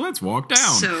just like, let's walk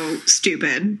down. So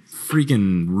stupid.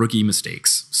 Freaking rookie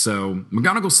mistakes. So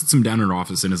McGonagall sits him down in her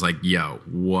office and is like, yo,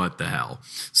 what the hell?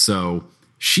 So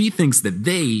she thinks that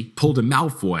they pulled a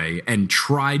Malfoy and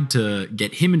tried to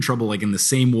get him in trouble in the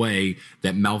same way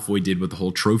that Malfoy did with the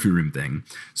whole trophy room thing.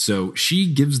 So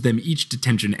she gives them each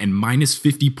detention and minus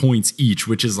 50 points each,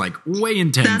 which is way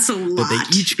intense. That's a lot. That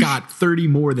they each got 30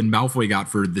 more than Malfoy got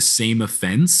for the same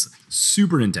offense.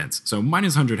 Super intense. So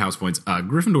minus 100 house points.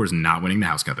 Gryffindor's not winning the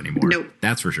House Cup anymore. Nope.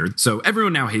 That's for sure. So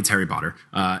everyone now hates Harry Potter.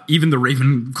 Even the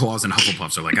Ravenclaws and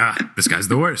Hufflepuffs are like, this guy's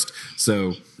the worst.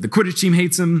 So the Quidditch team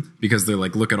hates him because they're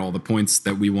like, look at all the points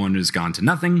that we won has gone to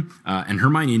nothing. And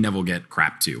Hermione and Neville get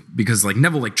crap too. Because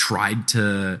Neville tried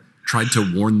to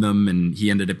warn them, and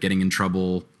he ended up getting in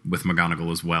trouble with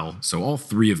McGonagall as well. So all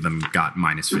 3 of them got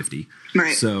minus 50.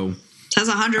 Right. So that's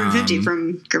 150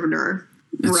 from Gryffindor.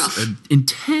 Rough.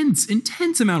 It's an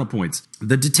intense amount of points.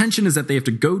 The detention is that they have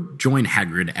to go join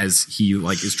Hagrid as he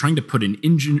is trying to put an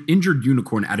injured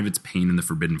unicorn out of its pain in the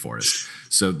Forbidden Forest.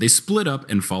 So they split up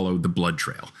and follow the blood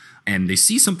trail. And they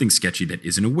see something sketchy that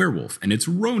isn't a werewolf. And it's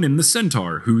Ronan the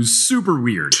Centaur, who's super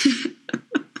weird.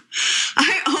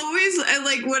 I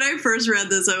always, when I first read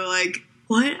this, I was like,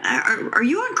 what? Are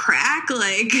you on crack?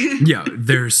 Yeah,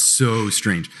 they're so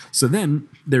strange. So then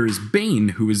there is Bane,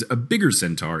 who is a bigger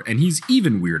centaur, and he's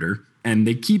even weirder. And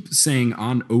they keep saying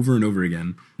over and over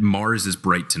again, Mars is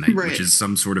bright tonight, right, which is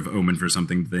some sort of omen for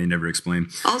something that they never explain.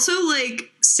 Also,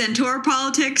 centaur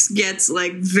politics gets,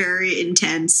 very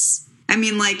intense. I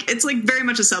mean, it's, very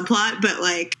much a subplot, but,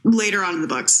 later on in the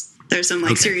books, there's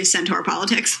some, serious centaur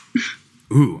politics.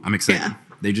 Ooh, I'm excited. Yeah.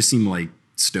 They just seem like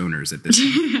stoners at this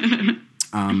point.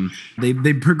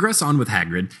 They progress on with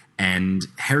Hagrid, and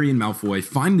Harry and Malfoy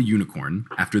find the unicorn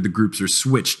after the groups are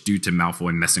switched due to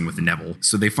Malfoy messing with Neville.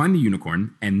 So they find the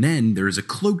unicorn, and then there is a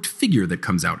cloaked figure that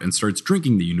comes out and starts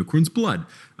drinking the unicorn's blood.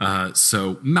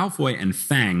 So Malfoy and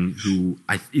Fang, who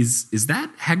is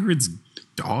that Hagrid's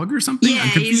dog or something? Yeah,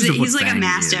 he's a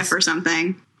mastiff or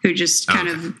something who just kind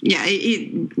of,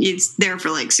 he's there for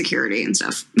security and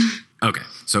stuff. Okay,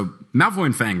 so Malfoy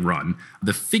and Fang run.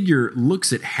 The figure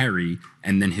looks at Harry,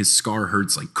 and then his scar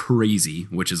hurts like crazy,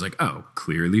 which is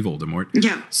clearly Voldemort.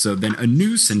 Yeah. So then a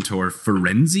new centaur,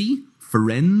 Firenze,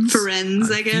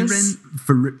 I guess.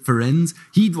 Firenze.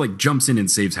 He jumps in and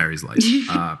saves Harry's life.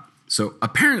 So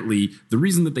apparently, the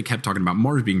reason that they kept talking about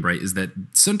Mars being bright is that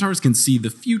centaurs can see the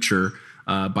future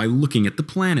by looking at the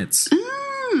planets.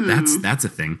 That's a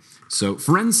thing. So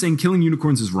Firenze saying killing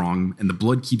unicorns is wrong, and the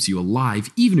blood keeps you alive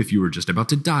even if you were just about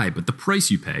to die, but the price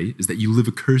you pay is that you live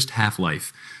a cursed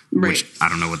half-life. Right. Which I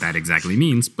don't know what that exactly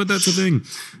means, but that's a thing.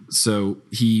 So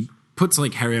he puts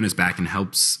like Harry on his back and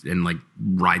helps and like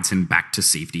rides him back to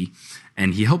safety.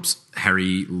 And he helps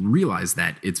Harry realize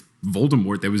that it's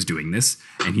Voldemort that was doing this,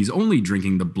 and he's only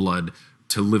drinking the blood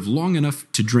to live long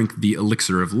enough to drink the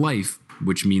elixir of life,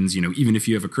 which means, you know, even if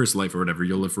you have a cursed life or whatever,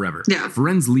 you'll live forever. Yeah.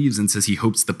 Firenze leaves and says he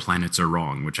hopes the planets are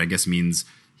wrong, which I guess means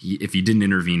if he didn't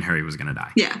intervene, Harry was going to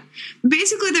die. Yeah.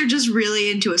 Basically, they're just really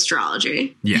into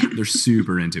astrology. Yeah, they're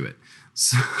super into it.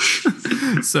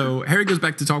 So Harry goes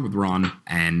back to talk with Ron,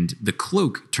 and the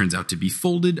cloak turns out to be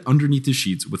folded underneath the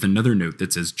sheets with another note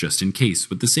that says just in case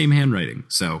with the same handwriting.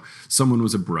 So someone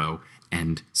was a bro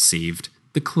and saved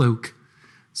the cloak.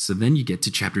 So then you get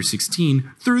to chapter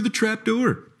 16, through the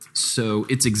trapdoor. So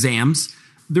it's exams.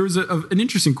 There was an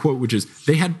interesting quote, which is,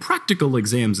 they had practical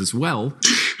exams as well.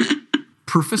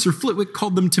 Professor Flitwick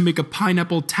called them to make a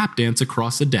pineapple tap dance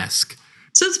across a desk.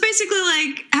 So it's basically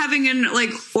like having an like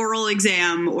oral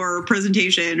exam or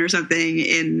presentation or something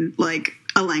in like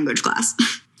a language class.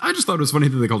 I just thought it was funny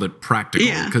that they called it practical,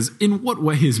 because in what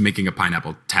way is making a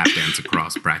pineapple tap dance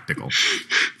across practical?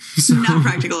 So, not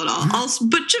practical at all. Also,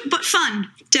 but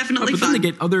fun, definitely fun. Then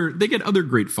they get other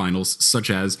great finals, such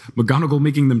as McGonagall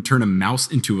making them turn a mouse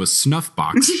into a snuff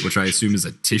box, which I assume is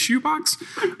a tissue box,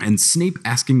 and Snape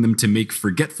asking them to make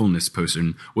forgetfulness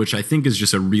potion, which I think is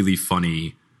just a really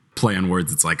funny play on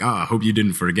words. It's like, I hope you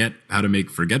didn't forget how to make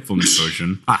forgetfulness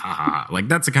potion. Like,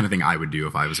 that's the kind of thing I would do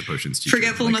if I was a potions teacher.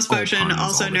 Forgetfulness like, potion,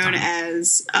 also known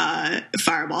as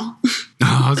Fireball.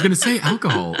 I was going to say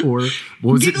alcohol, or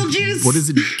what was Giggle juice. What is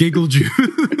it? Giggle juice.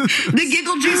 The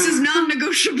giggle juice is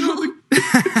non-negotiable.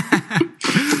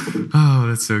 Oh,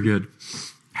 that's so good.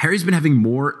 Harry's been having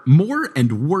more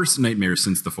and worse nightmares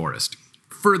since the forest.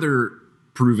 Further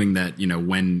proving that, you know,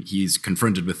 when he's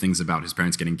confronted with things about his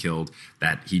parents getting killed,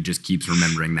 that he just keeps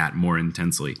remembering that more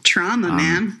intensely. Trauma,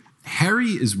 man. Harry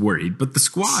is worried, but the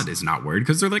squad is not worried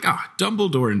because they're like,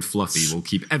 Dumbledore and Fluffy will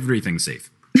keep everything safe.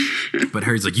 But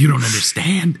Harry's like, you don't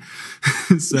understand.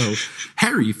 So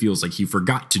Harry feels like he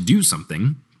forgot to do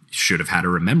something. Should have had a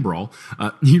remember all.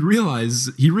 He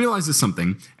realizes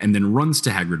something and then runs to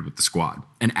Hagrid with the squad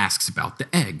and asks about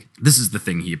the egg. This is the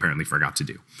thing he apparently forgot to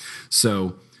do.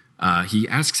 So he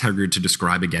asks Hagrid to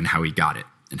describe again how he got it.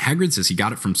 And Hagrid says he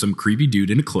got it from some creepy dude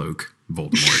in a cloak,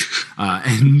 Voldemort.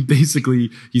 And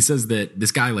basically he says that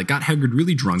this guy got Hagrid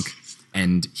really drunk,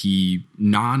 and he,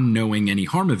 non-knowing any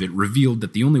harm of it, revealed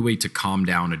that the only way to calm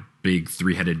down a big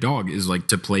three-headed dog is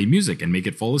to play music and make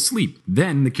it fall asleep.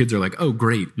 Then the kids are like, oh,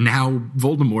 great. Now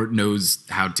Voldemort knows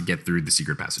how to get through the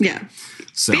secret passage. Yeah.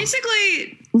 So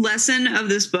basically, lesson of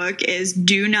this book is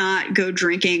do not go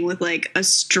drinking with a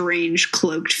strange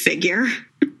cloaked figure.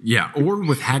 Yeah, or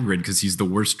with Hagrid, because he's the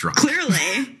worst drunk.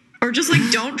 Clearly. Or just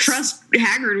don't trust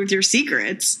Hagrid with your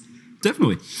secrets.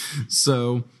 Definitely.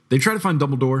 So they try to find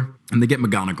Dumbledore, and they get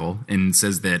McGonagall, and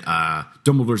says that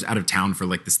Dumbledore's out of town for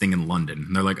this thing in London.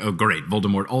 And they're like, oh, great.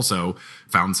 Voldemort also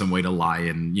found some way to lie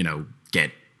and,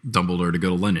 get Dumbledore to go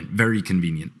to London. Very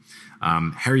convenient.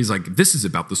 Harry's like, this is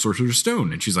about the Sorcerer's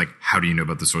Stone. And she's like, how do you know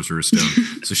about the Sorcerer's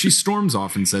Stone? So she storms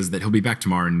off and says that he'll be back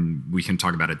tomorrow and we can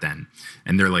talk about it then.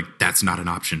 And they're like, that's not an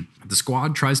option. The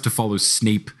squad tries to follow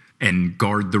Snape and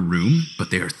guard the room,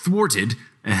 but they are thwarted.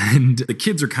 And the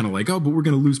kids are kind of like, oh, but we're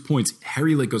going to lose points.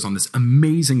 Harry goes on this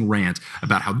amazing rant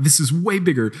about how this is way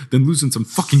bigger than losing some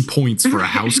fucking points for a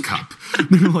house cup.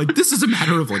 They're like, this is a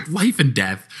matter of life and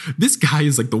death. This guy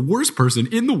is the worst person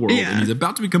in the world, and he's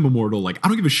about to become immortal. I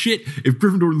don't give a shit if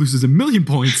Gryffindor loses 1,000,000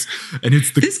 points. And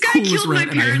it's the this guy coolest killed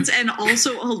rant. my parents and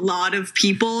also a lot of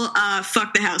people.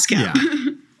 Fuck the house cup.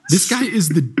 Yeah. This guy is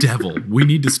the devil. We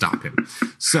need to stop him.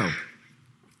 So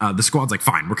the squad's like,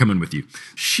 fine, we're coming with you.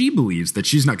 She believes that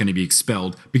she's not going to be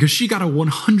expelled because she got a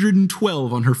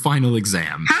 112 on her final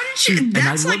exam. How did she?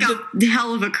 That's a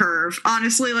hell of a curve.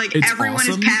 Honestly, everyone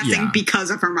awesome. is passing because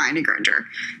of Hermione Granger.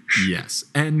 Yes.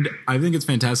 And I think it's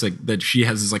fantastic that she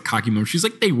has this cocky moment. She's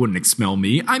like, they wouldn't expel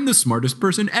me. I'm the smartest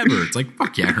person ever. It's like,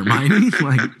 fuck yeah, Hermione.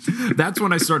 That's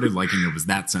when I started liking her, was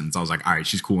that sentence. I was like, all right,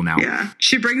 she's cool now. Yeah.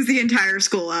 She brings the entire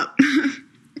school up.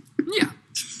 Yeah.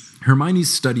 Hermione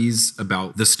studies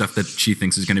about the stuff that she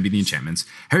thinks is going to be the enchantments.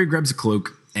 Harry grabs a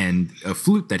cloak and a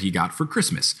flute that he got for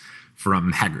Christmas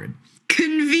from Hagrid.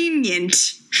 Convenient.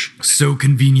 So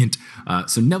convenient.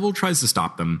 So Neville tries to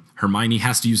stop them. Hermione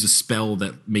has to use a spell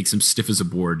that makes him stiff as a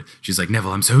board. She's like,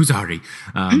 Neville, I'm so sorry.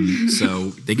 So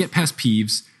they get past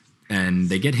Peeves, and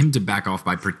they get him to back off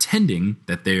by pretending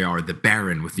that they are the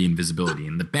Baron with the invisibility.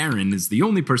 And the Baron is the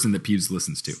only person that Peeves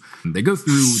listens to. They go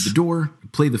through the door,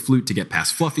 play the flute to get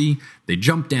past Fluffy. They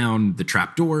jump down the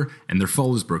trap door, and their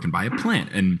fall is broken by a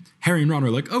plant. And Harry and Ron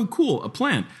are like, oh, cool, a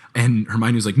plant. And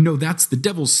Hermione's like, no, that's the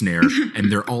devil's snare. And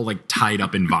they're all like tied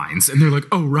up in vines. And they're like,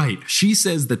 oh, right. She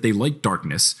says that they like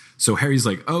darkness. So Harry's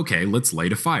like, okay, let's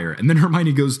light a fire. And then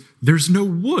Hermione goes, there's no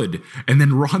wood. And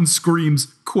then Ron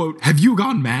screams, quote, have you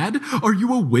gone mad? Are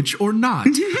you a witch or not?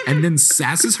 And then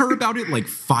sasses her about it like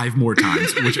 5 more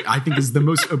times, which I think is the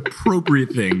most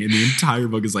appropriate thing in the entire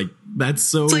book. Is like, that's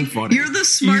so funny. You're the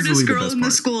smartest girl in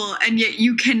the school, and yet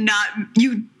you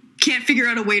can't figure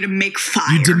out a way to make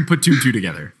fire. You didn't put 2 and 2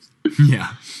 together.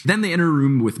 Yeah. Then they enter a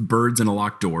room with birds and a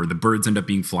locked door. The birds end up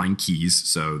being flying keys,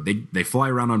 so they fly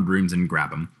around on brooms and grab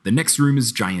them. The next room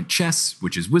is giant chess,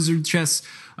 which is wizard chess,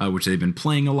 which they've been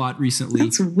playing a lot recently.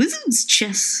 That's wizard's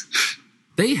chess.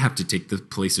 They have to take the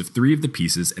place of 3 of the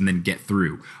pieces and then get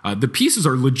through. The pieces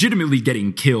are legitimately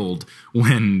getting killed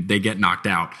when they get knocked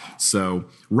out. So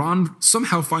Ron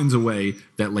somehow finds a way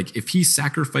that, like, if he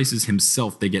sacrifices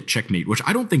himself, they get checkmate, which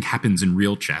I don't think happens in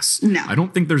real chess. No. I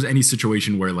don't think there's any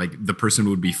situation where, like, the person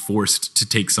would be forced to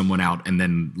take someone out and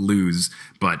then lose,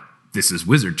 but this is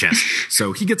wizard chess.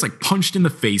 So he gets like punched in the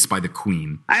face by the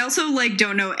queen. I also like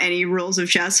don't know any rules of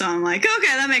chess, so I'm like, okay,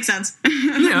 that makes sense.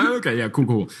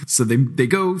 Cool. So they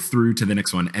go through to the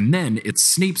next one, and then it's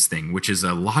Snape's thing, which is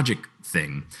a logic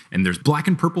thing. And there's black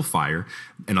and purple fire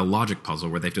and a logic puzzle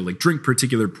where they have to like drink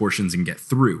particular portions and get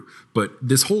through. But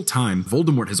this whole time,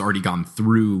 Voldemort has already gone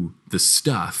through the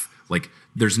stuff. Like,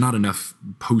 there's not enough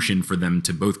potion for them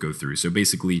to both go through. So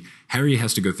basically, Harry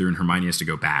has to go through and Hermione has to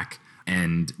go back.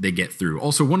 And they get through.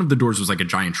 Also, one of the doors was like a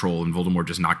giant troll, and Voldemort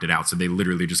just knocked it out. So they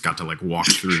literally just got to like walk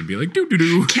through and be like,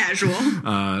 doo-doo-doo.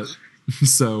 Casual.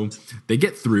 So they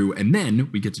get through, and then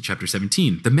we get to chapter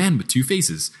 17, The Man with Two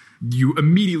Faces. You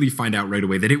immediately find out right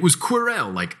away that it was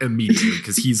Quirrell, like immediately,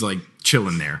 because he's like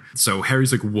chilling there. So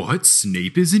Harry's like, what?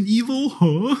 Snape isn't evil?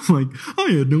 Huh? Like, I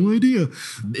had no idea.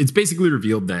 It's basically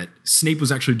revealed that Snape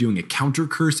was actually doing a counter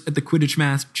curse at the Quidditch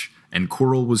match, and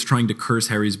Quirrell was trying to curse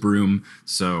Harry's broom.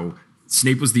 So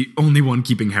Snape was the only one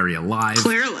keeping Harry alive.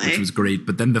 Clearly. Which was great.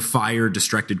 But then the fire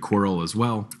distracted Quirrell as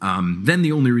well. Then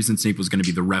the only reason Snape was going to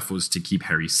be the ref was to keep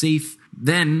Harry safe.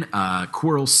 Then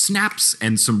Quirrell snaps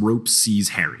and some rope sees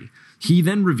Harry. He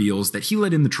then reveals that he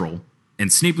let in the troll,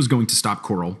 and Snape was going to stop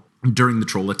Quirrell during the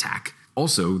troll attack.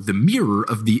 Also, the mirror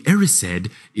of the Erised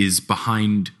is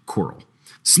behind Quirrell.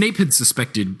 Snape had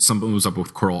suspected something was up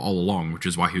with Quirrell all along, which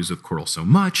is why he was with Quirrell so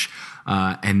much.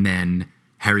 And then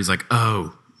Harry's like,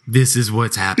 oh, this is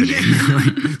what's happening.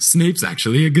 Like, Snape's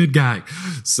actually a good guy.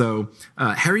 So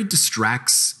Harry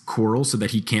distracts Quirrell so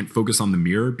that he can't focus on the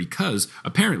mirror, because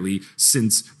apparently,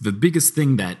 since the biggest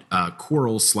thing that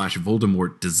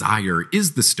Quirrell/Voldemort desire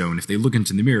is the stone, if they look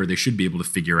into the mirror, they should be able to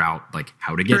figure out like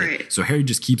how to get it. So Harry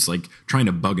just keeps like trying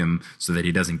to bug him so that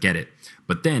he doesn't get it.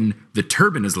 But then the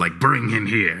turban is like, bring him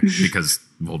here, because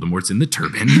Voldemort's in the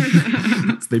turban.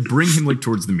 So they bring him like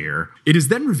towards the mirror. It is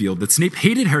then revealed that Snape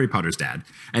hated Harry Potter's dad.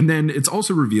 And then it's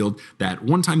also revealed that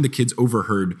one time the kids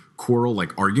overheard Quirrell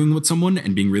like arguing with someone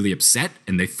and being really upset,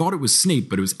 and they thought it was Snape,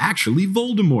 but it was actually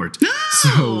Voldemort. No!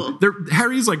 So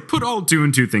Harry's like, put all 2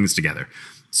 and 2 things together.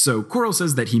 So Quirrell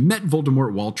says that he met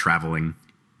Voldemort while traveling,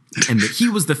 and that he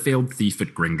was the failed thief at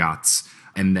Gringotts,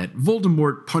 and that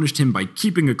Voldemort punished him by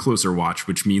keeping a closer watch,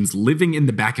 which means living in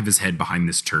the back of his head behind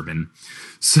this turban.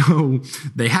 So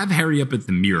they have Harry up at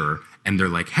the mirror, and they're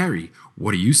like, Harry,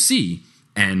 what do you see?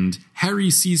 And Harry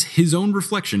sees his own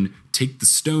reflection take the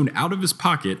stone out of his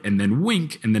pocket and then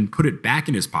wink and then put it back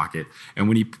in his pocket. And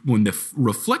when the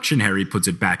reflection Harry puts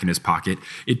it back in his pocket,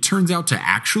 it turns out to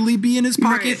actually be in his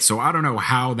pocket. Right. So I don't know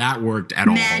how that worked at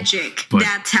all. Magic.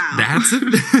 That's how. That's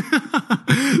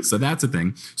it. So that's a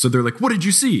thing. So they're like, what did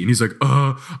you see? And he's like,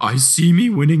 I see me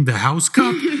winning the house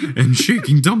cup and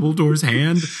shaking Dumbledore's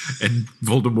hand. And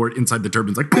Voldemort inside the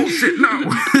turban's like, bullshit,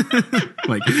 no.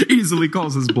 Like, easily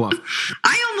calls his bluff.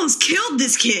 I almost killed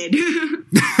this kid.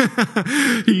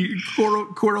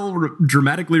 Quirrell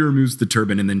dramatically removes the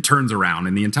turban and then turns around,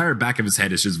 and the entire back of his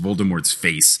head is just Voldemort's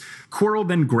face. Quirrell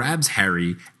then grabs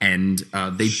Harry, and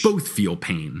they both feel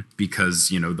pain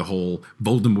because, you know, the whole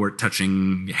Voldemort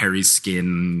touching Harry's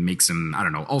skin makes him, I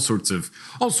don't know, all sorts of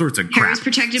crap. Harry's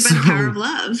protected by the power of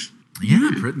love.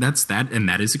 Yeah, that's that, and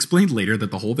that is explained later,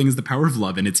 that the whole thing is the power of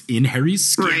love, and it's in Harry's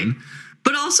skin. Right.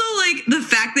 But also, like, the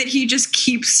fact that he just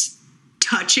keeps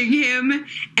touching him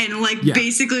and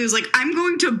basically was like, I'm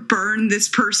going to burn this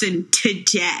person to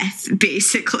death,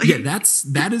 basically. Yeah,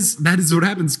 that is what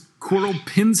happens. Quirrell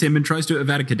pins him and tries to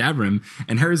Avada Kedavra him,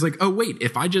 and Harry's like, oh wait,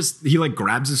 if I just, he like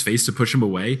grabs his face to push him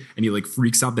away, and he like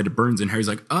freaks out that it burns, and Harry's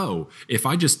like, oh, if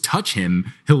I just touch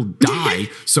him, he'll die.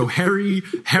 So Harry,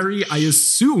 I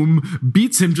assume,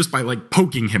 beats him just by like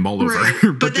poking him all over. Right.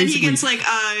 but then he gets like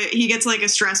a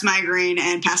stress migraine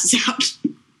and passes out.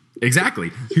 Exactly.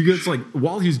 He gets like,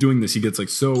 while he's doing this, he gets like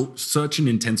such an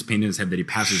intense pain in his head that he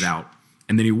passes out,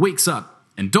 and then he wakes up,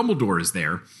 and Dumbledore is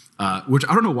there. Which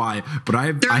I don't know why, but I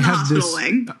have the hospital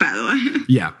wing, by the way.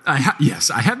 Yeah, I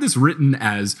have this written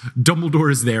as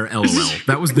Dumbledore is there, LOL.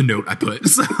 That was the note I put.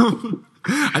 So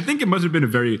I think it must have been a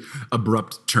very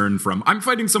abrupt turn from I'm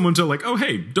fighting someone to like, oh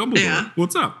hey, Dumbledore,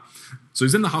 what's up? So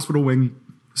he's in the hospital wing,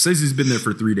 says he's been there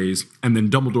for 3 days, and then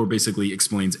Dumbledore basically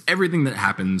explains everything that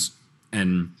happens,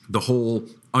 and the whole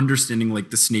understanding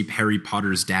like the Snape Harry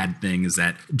Potter's dad thing is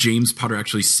that James Potter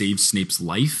actually saved Snape's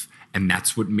life. And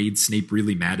that's what made Snape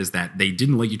really mad, is that they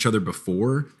didn't like each other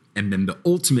before. And then the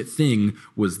ultimate thing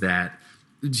was that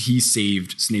he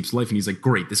saved Snape's life. And he's like,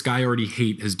 great, this guy I already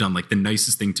hate has done like the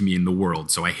nicest thing to me in the world.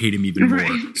 So I hate him even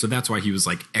more. So that's why he was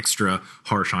like extra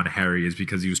harsh on Harry, is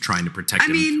because he was trying to protect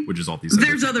him, which is all these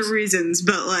there's other reasons,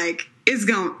 but like you're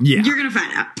going to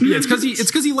find out. Yeah, it's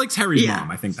because he likes Harry's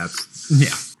mom. I think that's,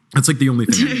 that's like the only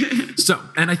thing I need. So,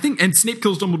 and Snape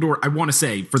kills Dumbledore, I want to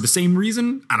say, for the same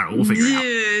reason. I don't know. We'll figure it out.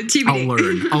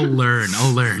 TBD. I'll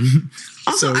learn.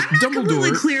 Also, so, I'm not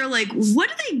completely clear, like, what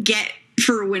do they get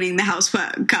for winning the House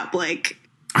Cup? Like,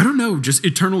 I don't know, just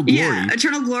eternal glory. Yeah,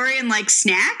 eternal glory and, like,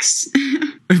 snacks?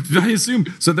 I assume.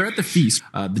 So they're at the feast.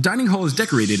 The dining hall is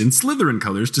decorated in Slytherin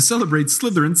colors to celebrate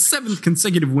Slytherin's 7th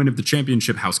consecutive win of the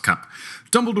Championship House Cup.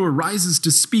 Dumbledore rises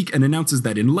to speak and announces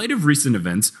that in light of recent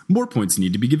events, more points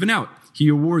need to be given out. He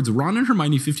awards Ron and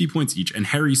Hermione 50 points each and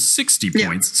Harry 60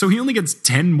 points, so he only gets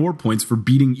 10 more points for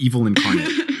beating Evil Incarnate.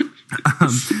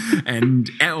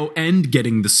 And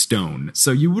getting the stone.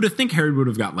 So you would have think Harry would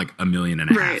have got like 1.5 million.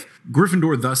 Right.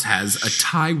 Gryffindor thus has a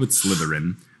tie with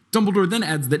Slytherin. Dumbledore then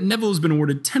adds that Neville has been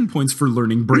awarded 10 points for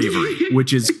learning bravery,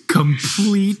 which is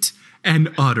complete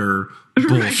and utter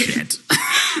bullshit.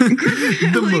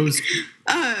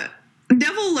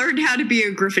 Neville learned how to be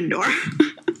a Gryffindor.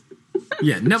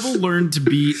 Yeah, Neville learned to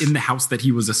be in the house that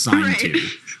he was assigned to.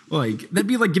 Like, that'd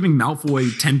be like giving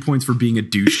Malfoy 10 points for being a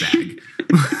douchebag.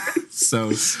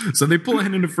 So they pull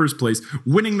ahead into first place,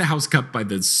 winning the House Cup by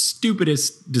the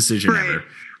stupidest decision ever.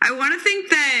 I want to think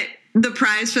that the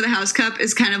prize for the House Cup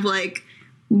is kind of like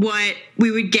what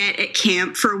we would get at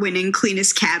camp for winning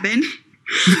cleanest cabin,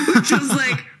 which was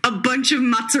like a bunch of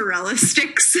mozzarella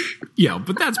sticks. Yeah,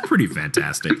 but that's pretty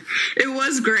fantastic. It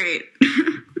was great.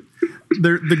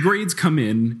 The grades come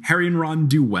in. Harry and Ron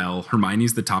do well.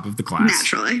 Hermione's the top of the class.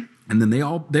 Naturally. And then they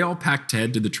all pack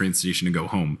Ted to the train station to go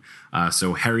home.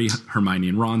 So Harry, Hermione,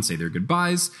 and Ron say their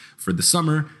goodbyes for the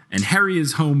summer. And Harry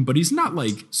is home, but he's not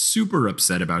like super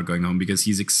upset about going home because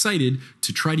he's excited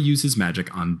to try to use his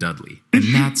magic on Dudley.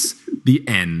 And that's the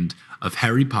end of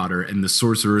Harry Potter and the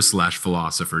Sorcerer /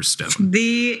 Philosopher's Stone.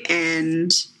 The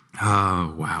end.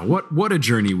 Oh, wow. What a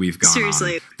journey we've gone on.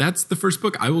 Seriously. That's the first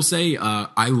book. I will say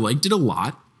I liked it a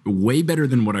lot. Way better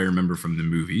than what I remember from the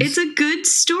movies. It's a good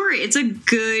story. It's a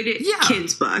good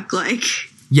kids book. Like,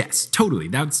 yes, totally.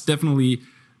 That's definitely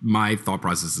my thought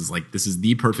process, is like, this is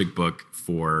the perfect book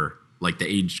for like the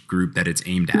age group that it's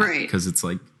aimed at. Right. Because it's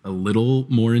like a little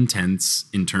more intense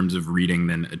in terms of reading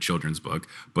than a children's book,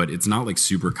 but it's not like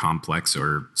super complex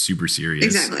or super serious.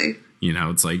 Exactly. You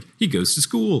know, it's like he goes to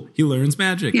school, he learns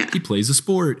magic, Yeah. he plays a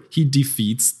sport, he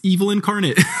defeats Evil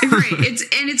Incarnate. Right.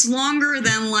 It's longer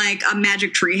than like a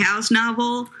Magic Treehouse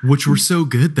novel. Which were so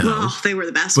good though. Oh, they were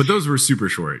the best. But those were super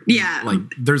short. Yeah. Like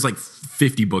there's like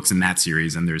 50 books in that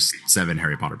series and there's 7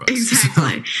 Harry Potter books.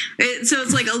 Exactly. So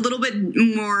it's like a little bit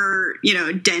more,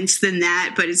 dense than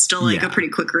that, but it's still like a pretty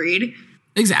quick read.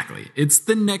 Exactly. It's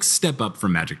the next step up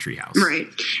from Magic Treehouse. Right.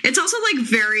 It's also like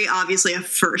very obviously a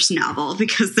first novel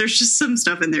because there's just some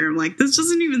stuff in there. I'm like, this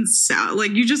doesn't even sound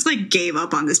like you just like gave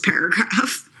up on this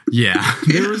paragraph. Yeah.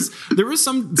 There was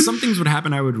some things would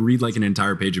happen. I would read like an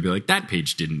entire page and be like, that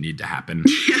page didn't need to happen.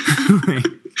 Yeah.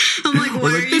 I'm like,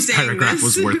 why are you this saying paragraph this?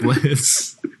 was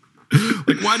worthless.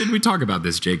 Like, why did we talk about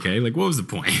this, JK? Like, what was the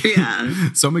point?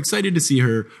 Yeah. So I'm excited to see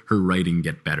her writing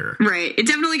get better. Right. It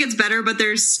definitely gets better, but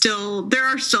there are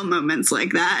still moments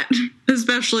like that,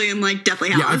 especially in like Deathly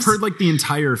Hallows. Yeah, I've heard like the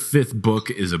entire 5th book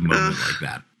is a moment like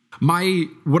that.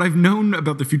 What I've known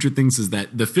about the future things is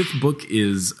that the 5th book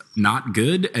is not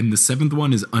good and the 7th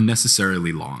one is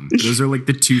unnecessarily long. Those are like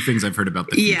the 2 things I've heard about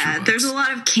the future books. There's a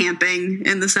lot of camping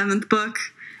in the 7th book.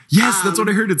 Yes, that's what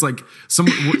I heard. It's like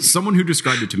someone who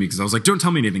described it to me, because I was like, don't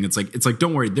tell me anything. It's like,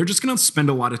 don't worry. They're just going to spend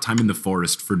a lot of time in the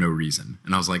forest for no reason.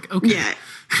 And I was like, okay. Yeah,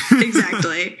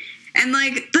 exactly. And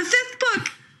like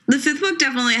the fifth book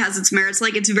definitely has its merits.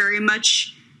 Like it's very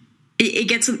much, it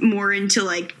gets more into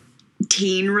like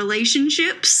teen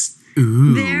relationships.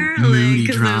 Ooh, there, like,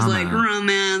 because there's like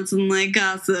romance and like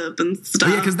gossip and stuff.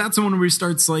 Oh, yeah, because that's the one where he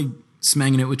starts like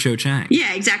smanging it with Cho Chang.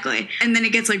 Yeah, exactly. And then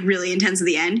it gets like really intense at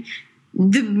the end.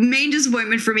 The main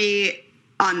disappointment for me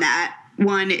on that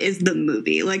one is the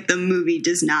movie. Like the movie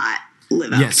does not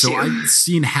live up to. Yeah, so I've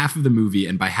seen half of the movie,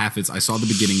 and by half I saw the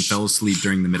beginning, fell asleep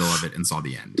during the middle of it, and saw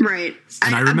the end. Right.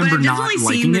 And I remember not liking it. I've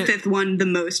definitely seen the fifth one the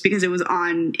most because it was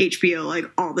on HBO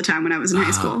like all the time when I was in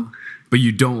high school. But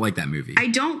you don't like that movie?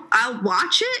 I'll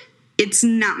watch it. It's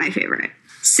not my favorite.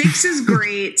 6 is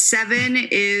great. 7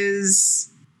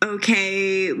 is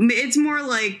okay. It's more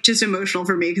like just emotional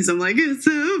for me because I'm like, it's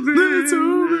over. It's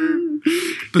over.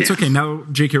 But it's okay. Now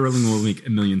J.K. Rowling will make a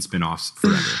million spin-offs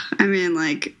forever. I mean,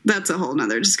 like, that's a whole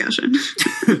nother discussion.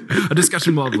 A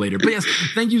discussion we'll have later. But yes,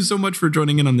 thank you so much for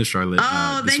joining in on this, Charlotte.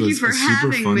 Thank you for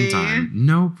having me. Time.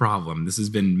 No problem. This has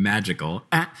been magical.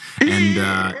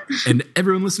 And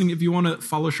everyone listening, if you want to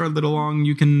follow Charlotte along,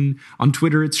 you can on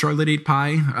Twitter. It's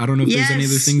Charlotte8Pie. I don't know if there's any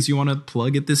other things you want to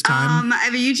plug at this time. I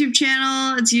have a YouTube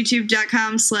channel. It's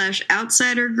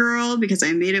youtube.com/outsidergirl because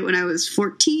I made it when I was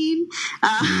 14.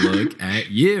 Look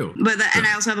at you. And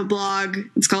I also have a blog.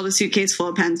 It's called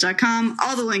asuitcasefulofpens.com.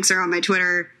 All the links are on my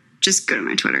Twitter. Just go to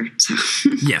my Twitter.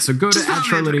 So go to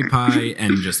 @Charlotte8Pie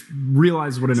and just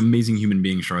realize what an amazing human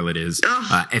being Charlotte is,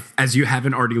 as you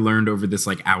haven't already learned over this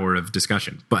like hour of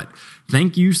discussion. But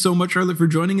thank you so much, Charlotte, for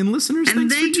joining, and listeners,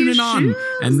 thanks for tuning on.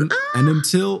 And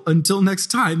until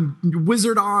next time,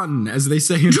 wizard on, as they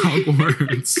say in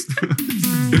Hogwarts.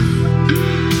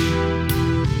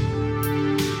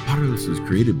 Potterless is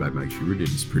created by Mike Schubert. It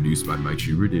is produced by Mike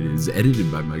Schubert. It is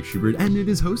edited by Mike Schubert, and it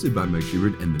is hosted by Mike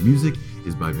Schubert. And the music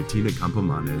is by Bettina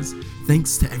Campomanes.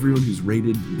 Thanks to everyone who's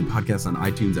rated the podcast on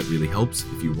iTunes. That really helps.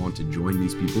 If you want to join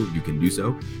these people, you can do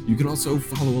so. You can also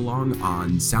follow along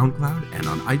on SoundCloud and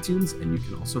on iTunes, and you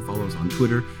can also follow us on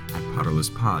Twitter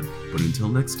 @PotterlessPod. But until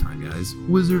next time, guys,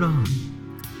 wizard on.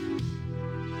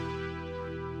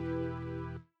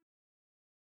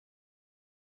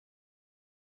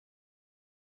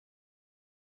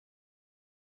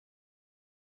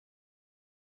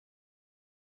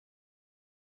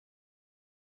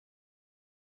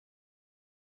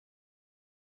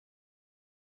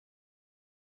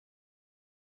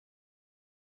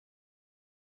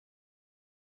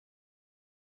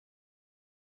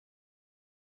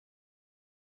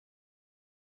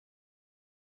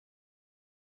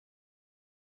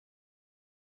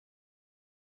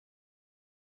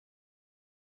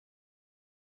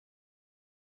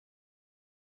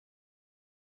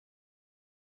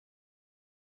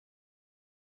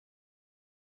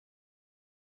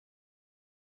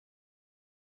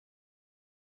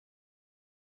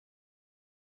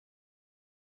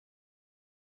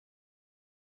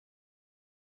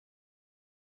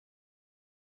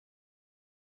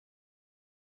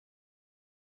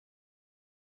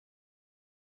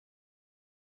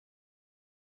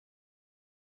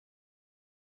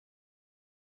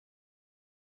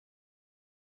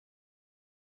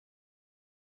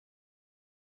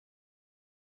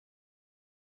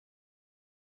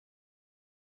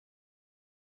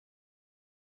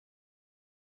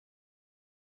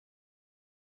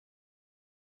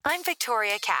 I'm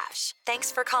Victoria Cash.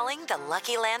 Thanks for calling the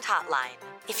Lucky Land Hotline.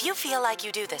 If you feel like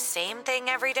you do the same thing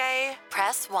every day,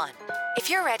 press 1. If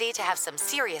you're ready to have some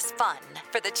serious fun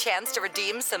for the chance to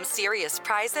redeem some serious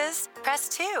prizes, press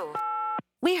 2.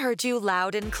 We heard you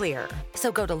loud and clear.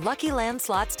 So go to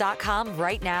LuckyLandSlots.com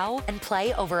right now and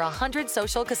play over 100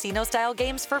 social casino-style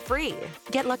games for free.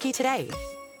 Get lucky today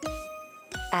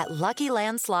at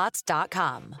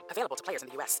LuckyLandSlots.com. Available to players in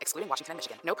the U.S., excluding Washington and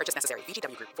Michigan. No purchase necessary.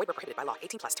 VGW Group. Void where prohibited by law.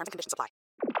 18+. Terms and conditions apply.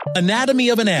 Anatomy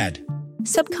of an ad.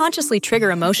 Subconsciously trigger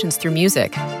emotions through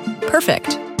music.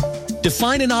 Perfect.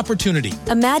 Define an opportunity.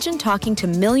 Imagine talking to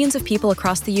millions of people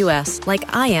across the U.S.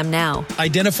 like I am now.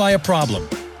 Identify a problem.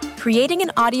 Creating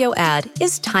an audio ad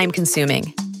is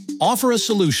time-consuming. Offer a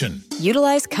solution.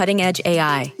 Utilize cutting-edge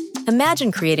AI.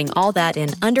 Imagine creating all that in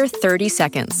under 30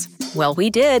 seconds. Well, we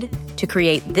did to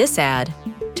create this ad.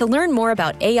 To learn more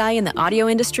about AI in the audio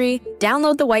industry,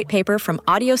 download the white paper from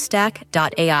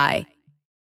audiostack.ai.